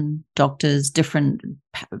medicine, doctors, different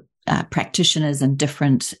practitioners and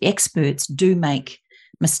different experts do make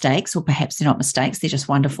mistakes, or perhaps they're not mistakes, they're just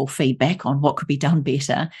wonderful feedback on what could be done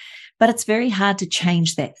better. But it's very hard to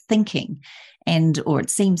change that thinking, or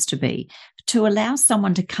it seems to be, to allow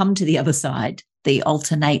someone to come to the other side, the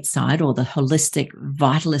alternate side, or the holistic,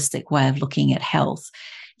 vitalistic way of looking at health.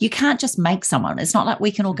 You can't just make someone. It's not like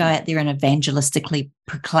we can all go out there and evangelistically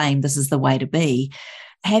proclaim this is the way to be.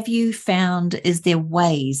 Have you found, is there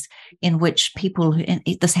ways in which people, and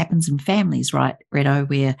this happens in families, right, Redo,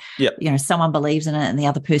 where, someone believes in it and the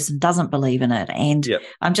other person doesn't believe in it? And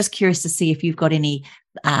I'm just curious to see if you've got any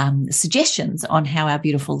suggestions on how our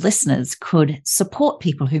beautiful listeners could support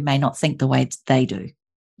people who may not think the way they do.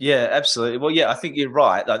 Yeah, absolutely. Well, I think you're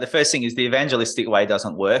right. Like, the first thing is the evangelistic way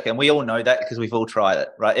doesn't work. And we all know that because we've all tried it,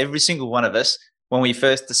 right? Every single one of us, when we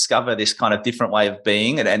first discover this kind of different way of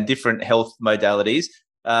being and different health modalities,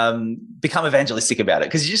 become evangelistic about it,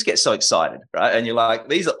 because you just get so excited, right? And you're like,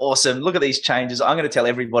 these are awesome. Look at these changes. I'm going to tell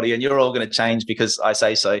everybody, and you're all going to change because I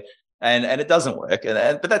say so. And it doesn't work.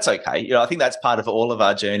 But that's okay. I think that's part of all of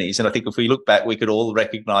our journeys. And I think if we look back, we could all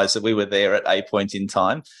recognize that we were there at a point in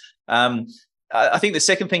time. I think the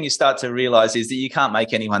second thing you start to realize is that you can't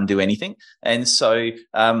make anyone do anything. And so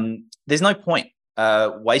there's no point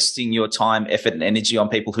wasting your time, effort, and energy on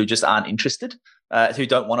people who just aren't interested, who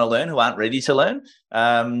don't want to learn, who aren't ready to learn.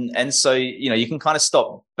 And so, you can kind of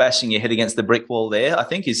stop bashing your head against the brick wall there, I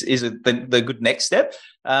think is the good next step.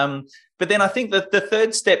 But then I think that the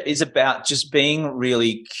third step is about just being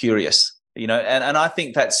really curious, and I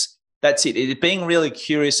think that's it. It's being really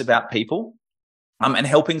curious about people and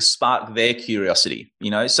helping spark their curiosity,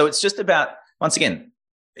 So it's just about, once again,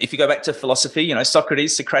 if you go back to philosophy,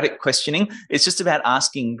 Socrates, Socratic questioning, it's just about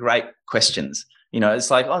asking great questions.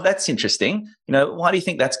 It's like, oh, that's interesting. Why do you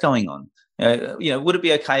think that's going on? Would it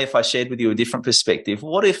be okay if I shared with you a different perspective?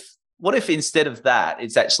 What if instead of that,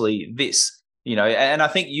 it's actually this, and I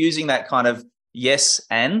think using that kind of yes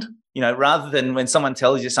and, rather than when someone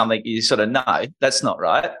tells you something, you sort of, no, that's not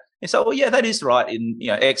right. And so, well, yeah, that is right in,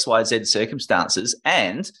 X, Y, Z circumstances.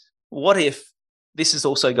 And what if this is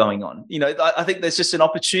also going on? I think there's just an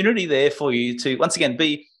opportunity there for you to, once again,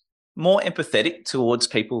 be more empathetic towards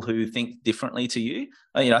people who think differently to you.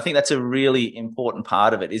 I think that's a really important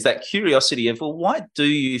part of it, is that curiosity of, well, why do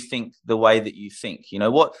you think the way that you think?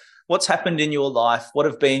 What's happened in your life? What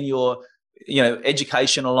have been your,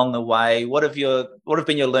 education along the way? What have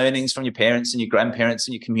been your learnings from your parents and your grandparents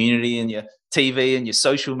and your community and your TV and your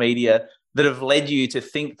social media that have led you to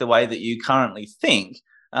think the way that you currently think?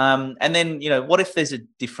 And then, what if there's a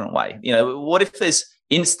different way? What if there's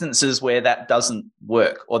instances where that doesn't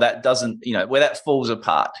work, or that doesn't, where that falls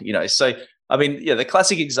apart, So, I mean, the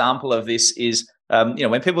classic example of this is,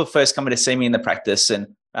 when people first come in to see me in the practice and,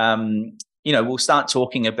 we'll start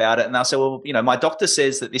talking about it and they'll say, well, my doctor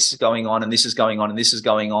says that this is going on and this is going on and this is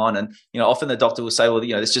going on. And, often the doctor will say, well,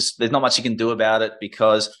 there's not much you can do about it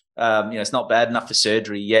because, it's not bad enough for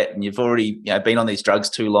surgery yet. And you've already, been on these drugs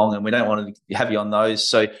too long and we don't want to have you on those.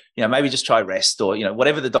 So, maybe just try rest or,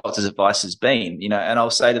 whatever the doctor's advice has been, and I'll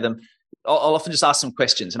say to them, I'll often just ask some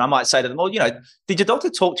questions and I might say to them, well, did your doctor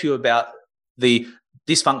talk to you about the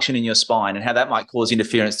dysfunction in your spine and how that might cause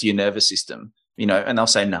interference to your nervous system? And they'll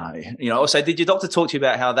say no. I'll say, did your doctor talk to you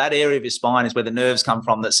about how that area of your spine is where the nerves come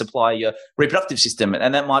from that supply your reproductive system,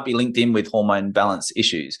 and that might be linked in with hormone balance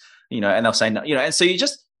issues? And they'll say no. And so you're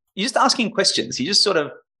just asking questions. You're just sort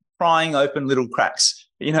of prying open little cracks,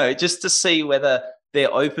 just to see whether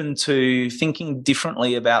they're open to thinking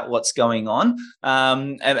differently about what's going on,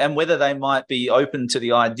 and whether they might be open to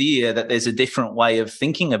the idea that there's a different way of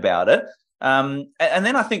thinking about it. And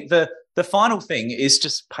then I think the final thing is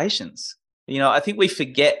just patience. I think we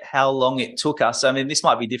forget how long it took us. I mean, this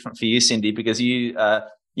might be different for you, Cindy, because you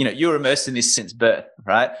you're immersed in this since birth,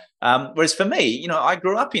 right? Whereas for me, I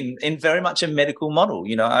grew up in very much a medical model.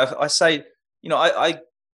 I say,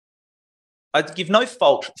 I give no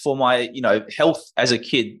fault for my, health as a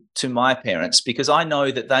kid to my parents, because I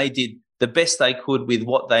know that they did the best they could with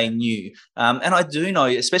what they knew. And I do know,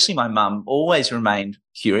 especially my mum, always remained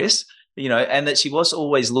curious, and that she was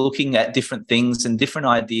always looking at different things and different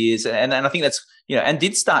ideas. And I think that's, and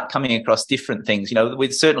did start coming across different things,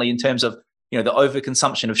 with certainly in terms of, the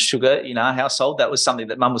overconsumption of sugar in our household. That was something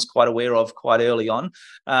that mum was quite aware of quite early on.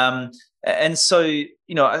 And so,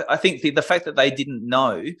 I think the fact that they didn't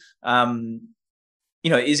know,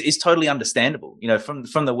 is totally understandable,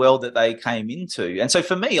 from the world that they came into. And so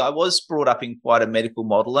for me, I was brought up in quite a medical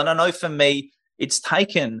model. And I know for me, it's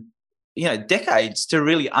taken, decades to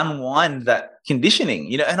really unwind that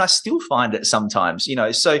conditioning, and I still find it sometimes,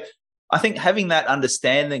 so I think having that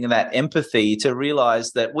understanding and that empathy to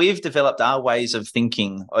realize that we've developed our ways of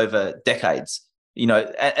thinking over decades, and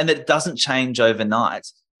that it doesn't change overnight,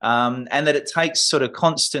 and that it takes sort of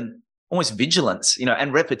constant, almost vigilance,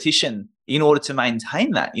 and repetition in order to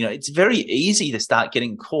maintain that. It's very easy to start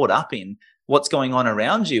getting caught up in what's going on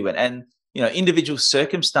around you and individual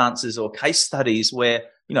circumstances or case studies where,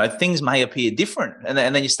 things may appear different, and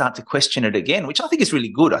then you start to question it again, which I think is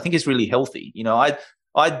really good. I think is really healthy.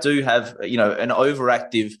 I do have, an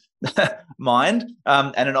overactive mind,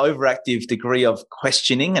 and an overactive degree of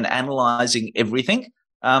questioning and analyzing everything.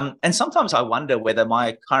 And sometimes I wonder whether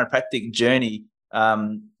my chiropractic journey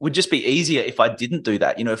would just be easier if I didn't do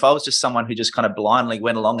that. If I was just someone who just kind of blindly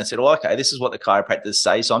went along and said, oh, okay, this is what the chiropractors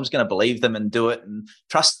say, so I'm just going to believe them and do it and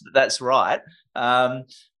trust that that's right.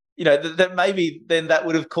 That maybe then that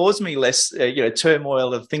would have caused me less,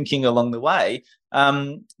 turmoil of thinking along the way.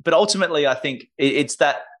 But ultimately, I think it's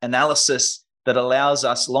that analysis that allows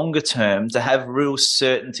us longer term to have real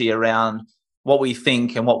certainty around what we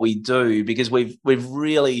think and what we do, because we've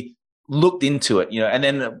really looked into it, and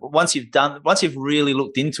then once you've really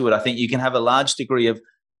looked into it, I think you can have a large degree of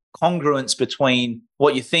congruence between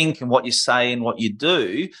what you think and what you say and what you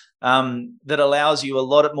do, that allows you a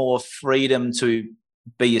lot more freedom to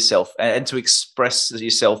be yourself and to express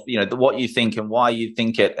yourself, what you think and why you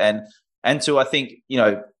think it, and to, I think,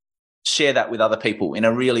 share that with other people in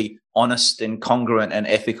a really honest and congruent and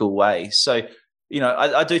ethical way. So,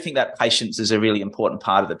 I do think that patience is a really important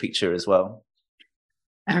part of the picture as well.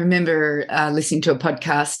 I remember listening to a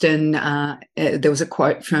podcast, and there was a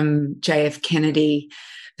quote from JF Kennedy,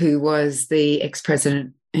 who was the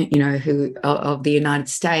ex-president, of the United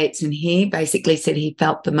States. And he basically said he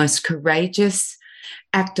felt the most courageous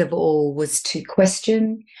act of all was to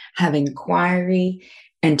question, have inquiry,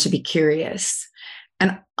 and to be curious.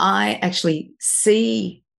 And I actually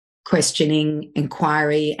see questioning,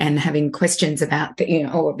 inquiry, and having questions about,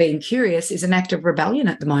 or being curious is an act of rebellion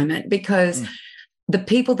at the moment, because the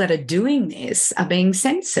people that are doing this are being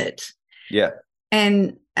censored. Yeah.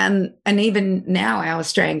 And even now our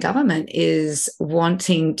Australian government is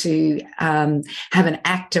wanting to have an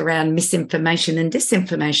act around misinformation and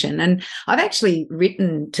disinformation. And I've actually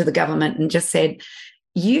written to the government and just said,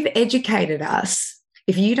 you've educated us.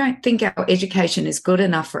 If you don't think our education is good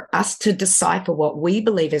enough for us to decipher what we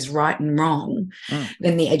believe is right and wrong,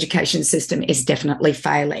 then the education system is definitely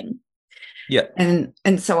failing. Yeah. And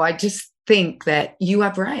so I just think that you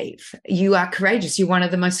are brave, you are courageous, you're one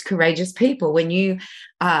of the most courageous people when you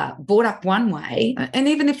are brought up one way. And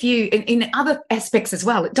even if you, in other aspects as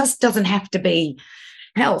well, it just doesn't have to be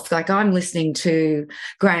health. Like I'm listening to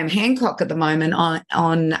Graham Hancock at the moment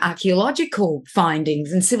on archaeological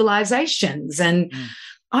findings and civilizations. And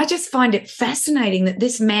I just find it fascinating that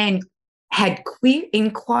this man had clear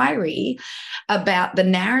inquiry about the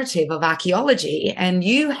narrative of archaeology, and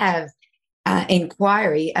you have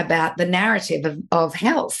inquiry about the narrative of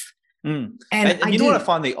health. And you know what I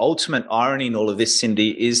find the ultimate irony in all of this, Cindy,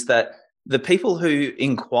 is that the people who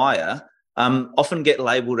inquire often get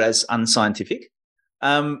labelled as unscientific.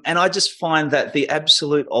 And I just find that the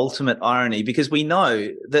absolute ultimate irony, because we know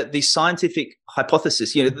that the scientific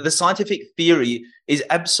hypothesis, the scientific theory is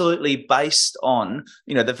absolutely based on,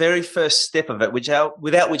 the very first step of it,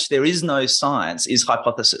 without which there is no science, is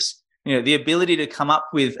hypothesis. The ability to come up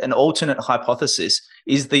with an alternate hypothesis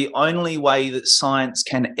is the only way that science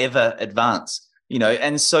can ever advance,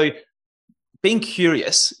 and so being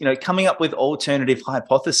curious, coming up with alternative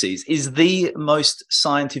hypotheses is the most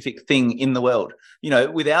scientific thing in the world.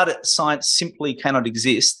 Without it, science simply cannot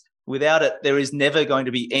exist. Without it, there is never going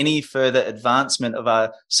to be any further advancement of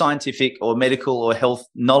our scientific or medical or health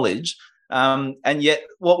knowledge. And yet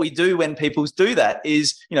what we do when people do that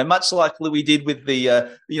is, much like we did with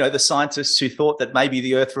the scientists who thought that maybe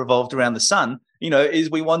the earth revolved around the sun, is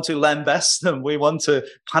we want to lambast them, we want to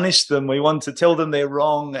punish them, we want to tell them they're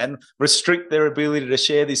wrong and restrict their ability to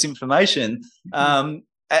share this information.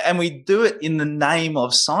 And we do it in the name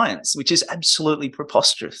of science, which is absolutely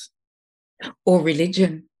preposterous. Or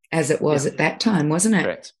religion, as it was at that time, wasn't it?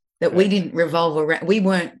 Correct. That we didn't revolve around, we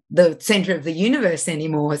weren't the center of the universe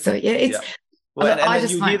anymore. So, it's. Yeah. Well, and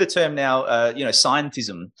you hear the term now,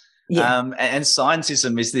 scientism. Yeah. And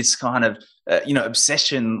scientism is this kind of,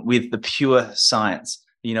 obsession with the pure science,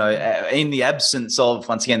 in the absence of,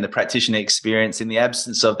 once again, the practitioner experience, in the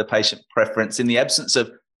absence of the patient preference, in the absence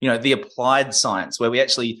of, the applied science, where we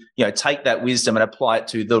actually, take that wisdom and apply it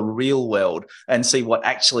to the real world and see what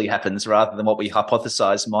actually happens rather than what we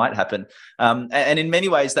hypothesize might happen. And in many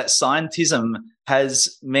ways, that scientism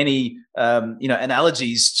has many,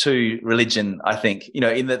 analogies to religion, I think,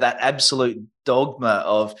 in that absolute dogma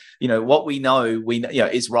of, what we know,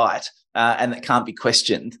 is right. And that can't be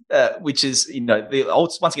questioned, which is,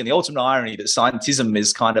 once again, the ultimate irony that scientism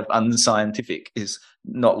is kind of unscientific is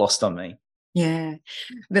not lost on me. Yeah.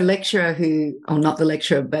 The lecturer not the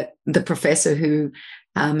lecturer, but the professor who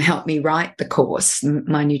helped me write the course,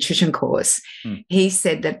 my nutrition course, he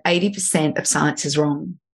said that 80% of science is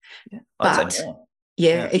wrong. I'd say more.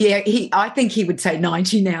 I think he would say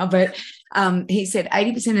 90 now, but he said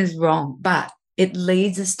 80% is wrong, but it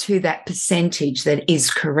leads us to that percentage that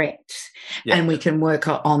is correct, and we can work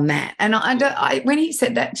on that. And I when he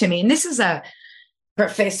said that to me, and this is a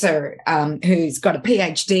professor who's got a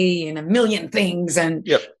PhD in a million things and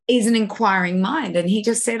is an inquiring mind, and he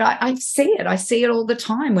just said, I see it all the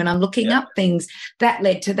time when I'm looking up things that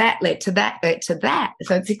led to that, led to that, led to that.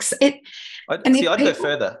 So I'd go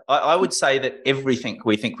further. I would say that everything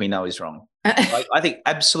we think we know is wrong. I think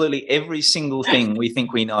absolutely every single thing we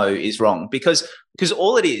think we know is wrong, because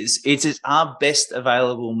all it is our best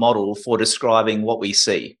available model for describing what we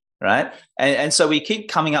see, right? And so we keep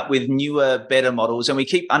coming up with newer, better models, and we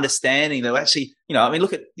keep understanding that actually,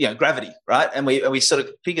 look at, gravity, right? And we sort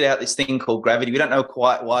of figured out this thing called gravity. We don't know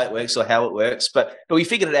quite why it works or how it works, but we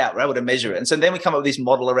figured it out. We're able to measure it. And so then we come up with this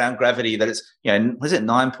model around gravity that it's, was it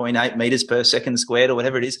 9.8 meters per second squared or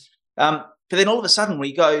whatever it is. But then all of a sudden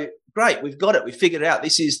we go, great, we've got it. We figured it out.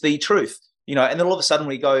 This is the truth, and then all of a sudden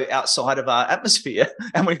we go outside of our atmosphere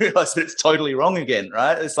and we realize that it's totally wrong again,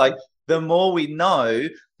 right? It's like the more we know,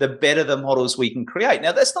 the better the models we can create.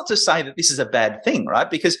 Now, that's not to say that this is a bad thing, right?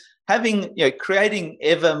 Because creating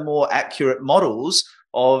ever more accurate models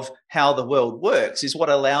of how the world works is what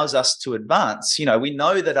allows us to advance. We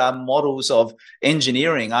know that our models of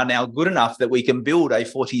engineering are now good enough that we can build a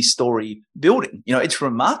 40-story building. It's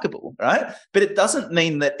remarkable, right? But it doesn't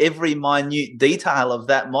mean that every minute detail of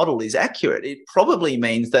that model is accurate. It probably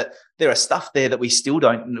means that there are stuff there that we still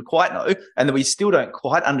don't quite know and that we still don't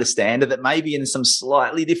quite understand, and that maybe in some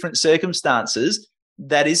slightly different circumstances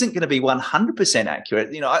that isn't going to be 100%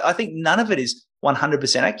 accurate. I think none of it is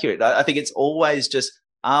 100% accurate. I think it's always just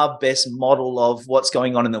our best model of what's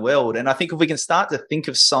going on in the world. And I think if we can start to think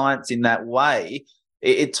of science in that way,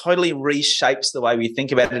 it totally reshapes the way we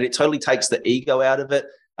think about it. It totally takes the ego out of it.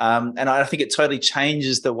 And I think it totally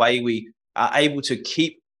changes the way we are able to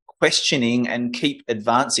keep questioning and keep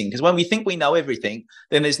advancing. Because when we think we know everything,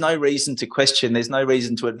 then there's no reason to question, there's no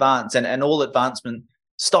reason to advance, and all advancement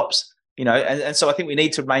stops. And so I think we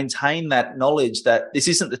need to maintain that knowledge that this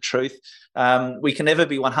isn't the truth. We can never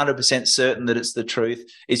be 100% certain that it's the truth.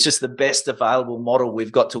 It's just the best available model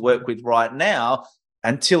we've got to work with right now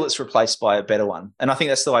until it's replaced by a better one. And I think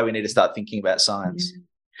that's the way we need to start thinking about science.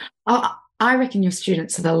 I reckon your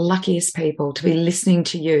students are the luckiest people to be listening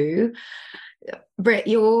to you. Brett,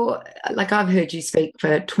 I've heard you speak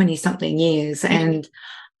for 20-something years, and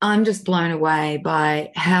I'm just blown away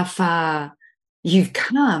by how far you've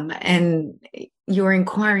come and your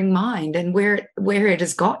inquiring mind and where it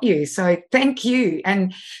has got you. So thank you.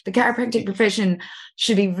 And the chiropractic profession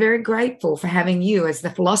should be very grateful for having you as the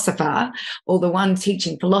philosopher, or the one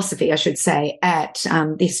teaching philosophy, I should say, at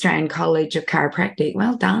the Australian College of Chiropractic.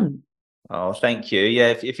 Well done. Oh, thank you.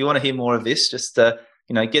 Yeah, if you want to hear more of this, just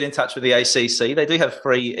get in touch with the ACC. They do have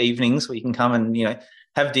free evenings where you can come and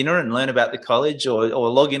have dinner and learn about the college, or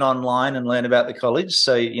log in online and learn about the college.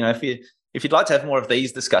 So if you'd like to have more of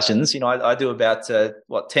these discussions, I do about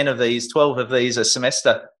 10 of these, 12 of these a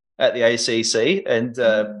semester at the ACC, and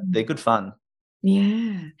they're good fun.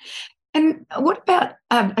 Yeah. And what about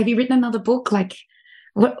have you written another book? Like,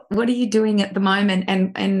 what are you doing at the moment,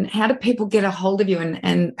 and how do people get a hold of you?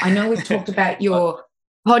 And I know we've talked about your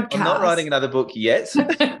podcast. I'm not writing another book yet.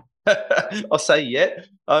 I'll say yet.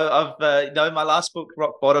 I've my last book,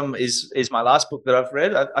 Rock Bottom, is my last book that I've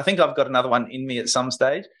read. I think I've got another one in me at some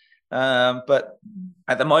stage. But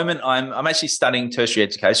at the moment, I'm actually studying tertiary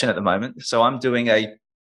education at the moment. So I'm doing a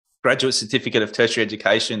graduate certificate of tertiary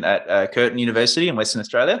education at Curtin University in Western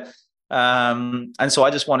Australia. And so I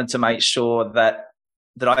just wanted to make sure that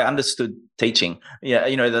I understood teaching. Yeah,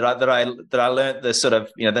 that I learned the sort of,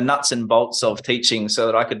 the nuts and bolts of teaching, so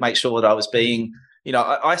that I could make sure that I was being,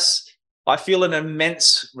 I feel an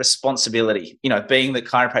immense responsibility, being the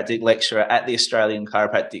chiropractic lecturer at the Australian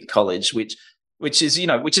Chiropractic College, which is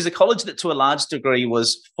a college that to a large degree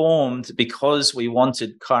was formed because we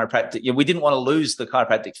wanted chiropractic. We didn't want to lose the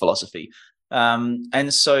chiropractic philosophy.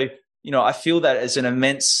 And so, I feel that as an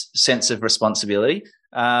immense sense of responsibility.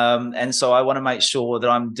 And so I want to make sure that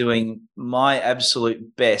I'm doing my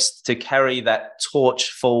absolute best to carry that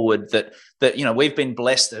torch forward that we've been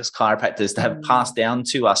blessed as chiropractors to have passed down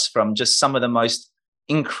to us from just some of the most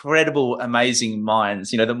incredible, amazing minds.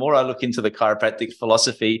 The more I look into the chiropractic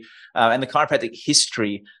philosophy and the chiropractic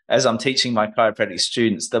history as I'm teaching my chiropractic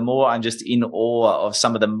students, the more I'm just in awe of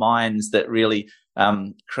some of the minds that really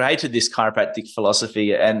created this chiropractic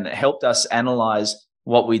philosophy and helped us analyze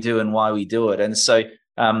what we do and why we do it. And so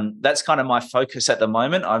that's kind of my focus at the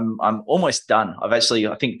moment. I'm almost done. I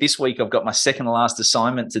think this week I've got my second to last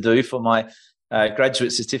assignment to do for my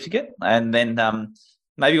graduate certificate. And then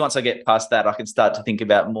maybe once I get past that, I can start to think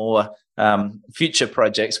about more future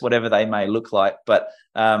projects, whatever they may look like. But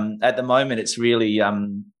at the moment, it's really,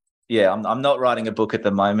 I'm not writing a book at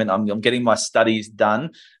the moment. I'm getting my studies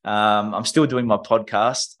done. I'm still doing my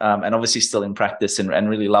podcast and obviously still in practice and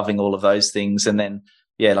really loving all of those things. And then,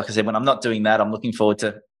 like I said, when I'm not doing that, I'm looking forward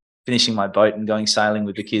to finishing my boat and going sailing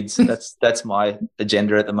with the kids. That's my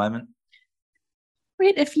agenda at the moment.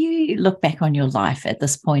 Brett, if you look back on your life at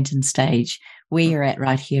this point and stage, where you're at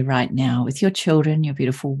right here, right now, with your children, your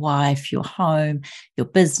beautiful wife, your home, your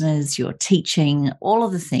business, your teaching, all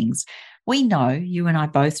of the things, we know, you and I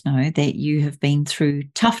both know, that you have been through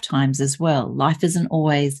tough times as well. Life isn't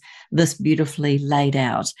always this beautifully laid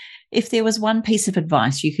out. If there was one piece of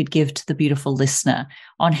advice you could give to the beautiful listener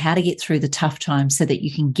on how to get through the tough times so that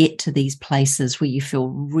you can get to these places where you feel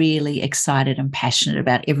really excited and passionate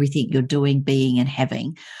about everything you're doing, being, and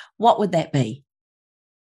having, what would that be?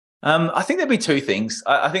 I think there'd be two things.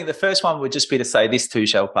 I think the first one would just be to say, this too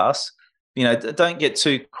shall pass. Don't get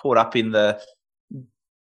too caught up in the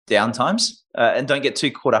down times and don't get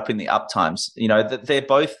too caught up in the up times. That they're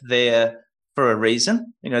both there for a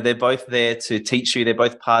reason. They're both there to teach you. They're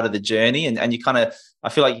both part of the journey, and you I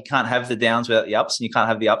feel like you can't have the downs without the ups, and you can't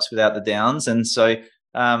have the ups without the downs. And so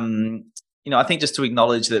I think just to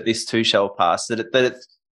acknowledge that this too shall pass, that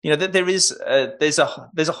there is there's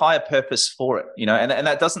a higher purpose for it, and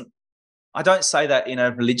that doesn't, I don't say that in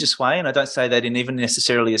a religious way, and I don't say that in even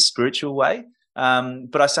necessarily a spiritual way,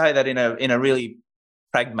 but I say that in a really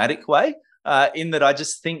pragmatic way, in that I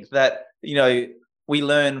just think that we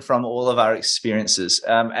learn from all of our experiences,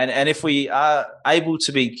 and if we are able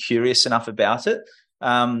to be curious enough about it,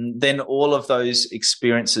 then all of those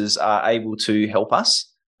experiences are able to help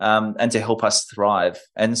us and to help us thrive.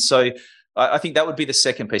 And so I think that would be the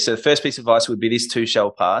second piece. So the first piece of advice would be, this too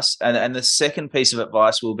shall pass, and the second piece of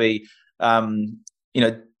advice will be,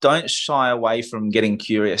 don't shy away from getting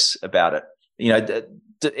curious about it.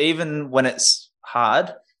 Even when it's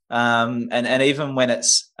hard, and even when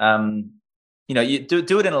it's you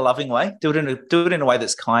do it in a loving way, do it in a way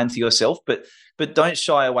that's kind to yourself, but don't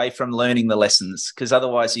shy away from learning the lessons, because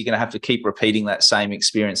otherwise you're going to have to keep repeating that same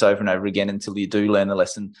experience over and over again until you do learn the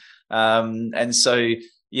lesson. And so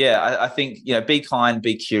I think be kind,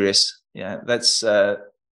 be curious. That's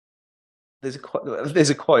there's a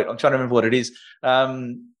quote. I'm trying to remember what it is.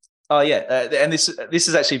 And this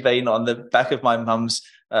has actually been on the back of my mum's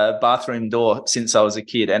bathroom door since I was a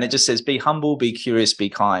kid, and it just says, "Be humble, be curious, be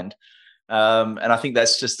kind." And I think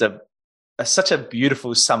that's just such a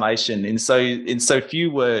beautiful summation in so few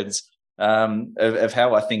words of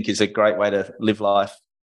how I think is a great way to live life.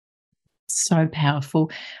 So powerful.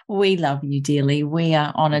 We love you dearly. We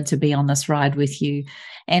are honoured to be on this ride with you,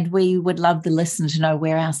 and we would love the listener to know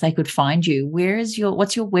where else they could find you. What's your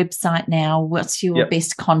website now? What's your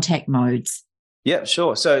best contact modes? Yeah,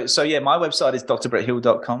 sure. So my website is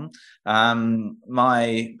drbretthill.com.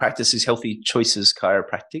 My practice is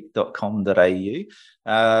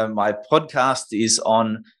healthychoiceschiropractic.com.au. My podcast is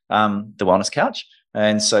on the Wellness Couch.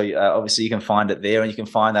 And so obviously you can find it there, and you can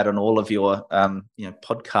find that on all of your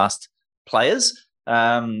podcast players,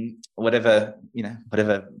 whatever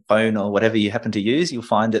phone or whatever you happen to use, you'll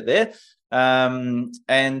find it there. People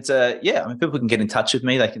can get in touch with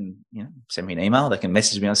me. They can send me an email, they can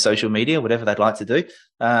message me on social media, whatever they'd like to do.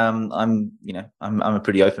 I'm a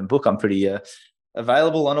pretty open book. I'm pretty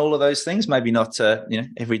available on all of those things. Maybe not,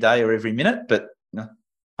 every day or every minute, but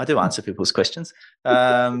I do answer people's questions.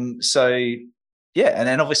 Yeah, and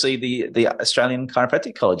then obviously the Australian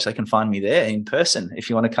Chiropractic College, they can find me there in person if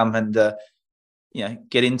you want to come and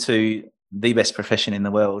get into the best profession in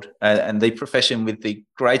the world, and the profession with the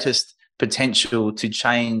greatest potential to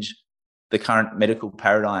change the current medical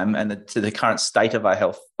paradigm and to the current state of our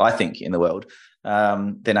health, I think, in the world.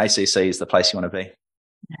 Then ACC is the place you want to be.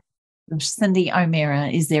 Cindy O'Meara,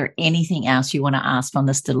 is there anything else you want to ask from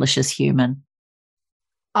this delicious human?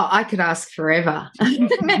 Oh, I could ask forever.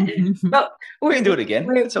 But we can do it again.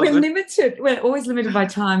 We're limited. We're always limited by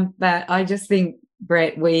time. But I just think,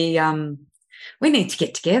 Brett, we need to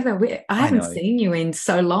get together. I haven't seen you in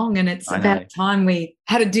so long, and it's about time we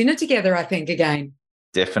had a dinner together, I think, again.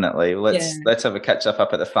 Definitely. Let's have a catch up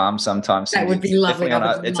at the farm sometime. That would be lovely.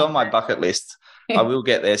 It's on my bucket list. I will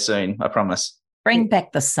get there soon, I promise. Bring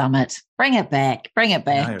back the summit. Bring it back.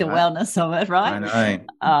 The wellness summit, right? I know.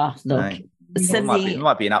 Oh, look. It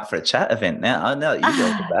might be an up for a chat event now. I know that you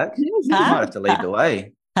guys are back. You might have to lead the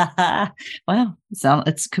way. Well, so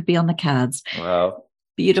it could be on the cards. Well,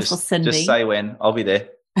 beautiful, Cindy. Just say when. I'll be there.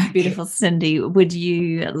 Beautiful, Cindy. Would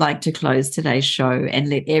you like to close today's show and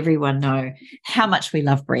let everyone know how much we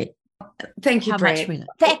love Brett? Thank you, Brett.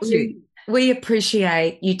 Thank you. We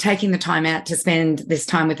appreciate you taking the time out to spend this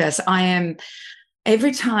time with us.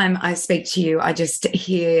 Every time I speak to you, I just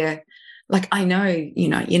hear, like, I know,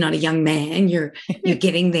 you're not a young man, you're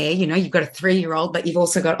getting there, you've got a 3-year-old, but you've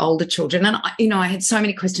also got older children. And, I had so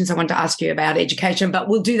many questions I wanted to ask you about education, but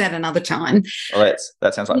we'll do that another time. Well,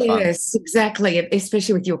 that sounds like fun. Yes, exactly,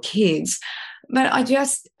 especially with your kids. But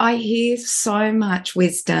I hear so much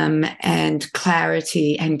wisdom and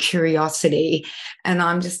clarity and curiosity, and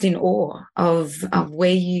I'm just in awe of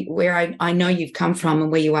where I know you've come from and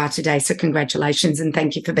where you are today. So congratulations, and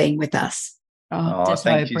thank you for being with us. Oh,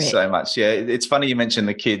 thank you so much. Yeah, it's funny you mentioned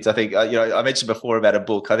the kids. I think, I mentioned before about a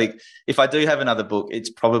book. I think if I do have another book, it's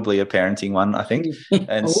probably a parenting one, I think.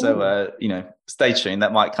 And so, stay tuned.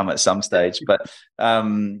 That might come at some stage. But,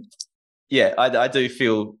 I do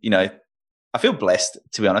feel, I feel blessed,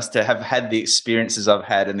 to be honest, to have had the experiences I've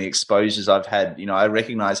had and the exposures I've had. I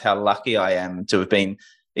recognize how lucky I am to have been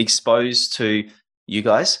exposed to you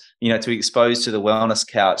guys, to be exposed to the Wellness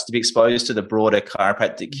Couch, to be exposed to the broader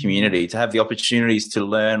chiropractic community, to have the opportunities to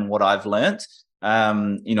learn what I've learnt.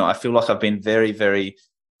 I feel like I've been very, very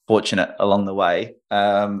fortunate along the way.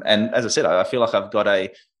 And as I said, I feel like I've got a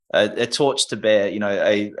torch to bear,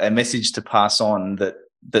 a message to pass on that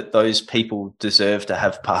those people deserve to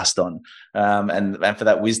have passed on, and for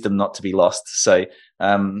that wisdom not to be lost. So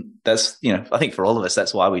that's, I think for all of us,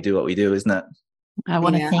 that's why we do what we do, isn't it? I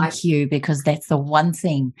want to thank you, because that's the one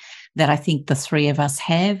thing that I think the three of us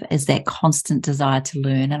have, is that constant desire to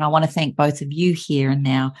learn. And I want to thank both of you here and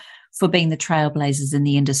now for being the trailblazers in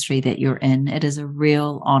the industry that you're in. It is a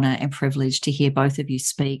real honor and privilege to hear both of you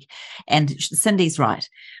speak. And Cindy's right.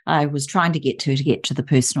 I was trying to get to the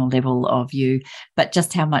personal level of you, but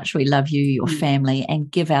just how much we love you, your family,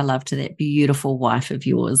 and give our love to that beautiful wife of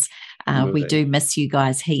yours. We do miss you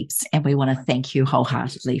guys heaps, and we want to thank you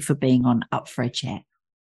wholeheartedly for being on Up for a Chat.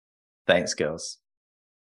 Thanks, girls.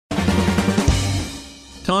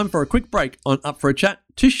 Time for a quick break on Up for a Chat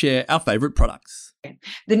to share our favourite products.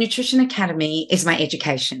 The Nutrition Academy is my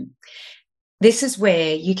education. This is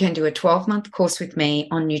where you can do a 12-month course with me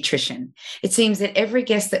on nutrition. It seems that every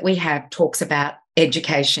guest that we have talks about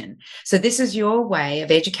education. So this is your way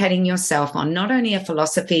of educating yourself on not only a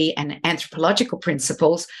philosophy and anthropological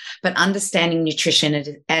principles, but understanding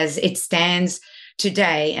nutrition as it stands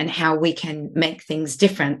today and how we can make things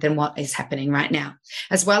different than what is happening right now.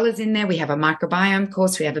 As well as in there, we have a microbiome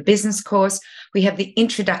course, we have a business course, we have the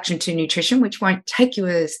introduction to nutrition, which won't take you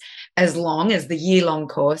as long as the year-long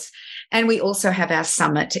course. And we also have our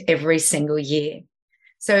summit every single year.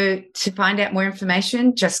 So to find out more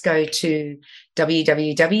information, just go to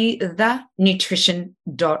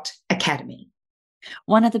www.thenutrition.academy.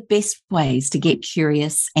 One of the best ways to get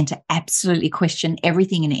curious and to absolutely question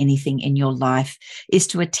everything and anything in your life is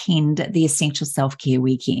to attend the Essential Self-Care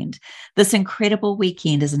Weekend. This incredible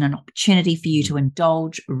weekend is an opportunity for you to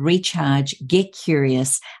indulge, recharge, get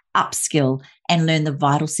curious, upskill, and learn the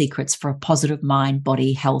vital secrets for a positive mind,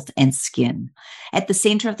 body, health, and skin. At the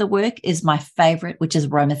center of the work is my favorite, which is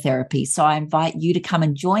aromatherapy. So I invite you to come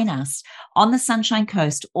and join us on the Sunshine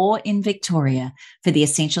Coast or in Victoria for the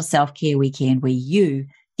Essential Self-Care Weekend, where you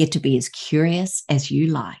get to be as curious as you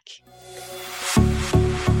like.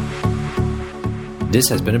 This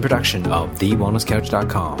has been a production of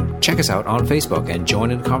TheWellnessCouch.com. Check us out on Facebook and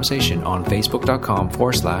join in the conversation on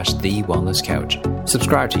facebook.com/The Wellness Couch.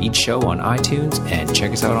 Subscribe to each show on iTunes and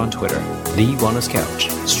check us out on Twitter. The Wellness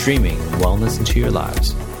Couch, streaming wellness into your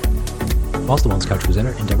lives. Whilst the Wellness Couch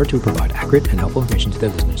presenter endeavor to provide accurate and helpful information to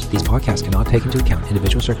their listeners, these podcasts cannot take into account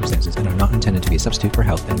individual circumstances and are not intended to be a substitute for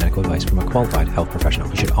health and medical advice from a qualified health professional.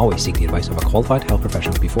 You should always seek the advice of a qualified health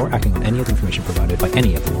professional before acting on any of the information provided by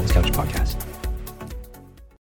any of the Wellness Couch podcasts.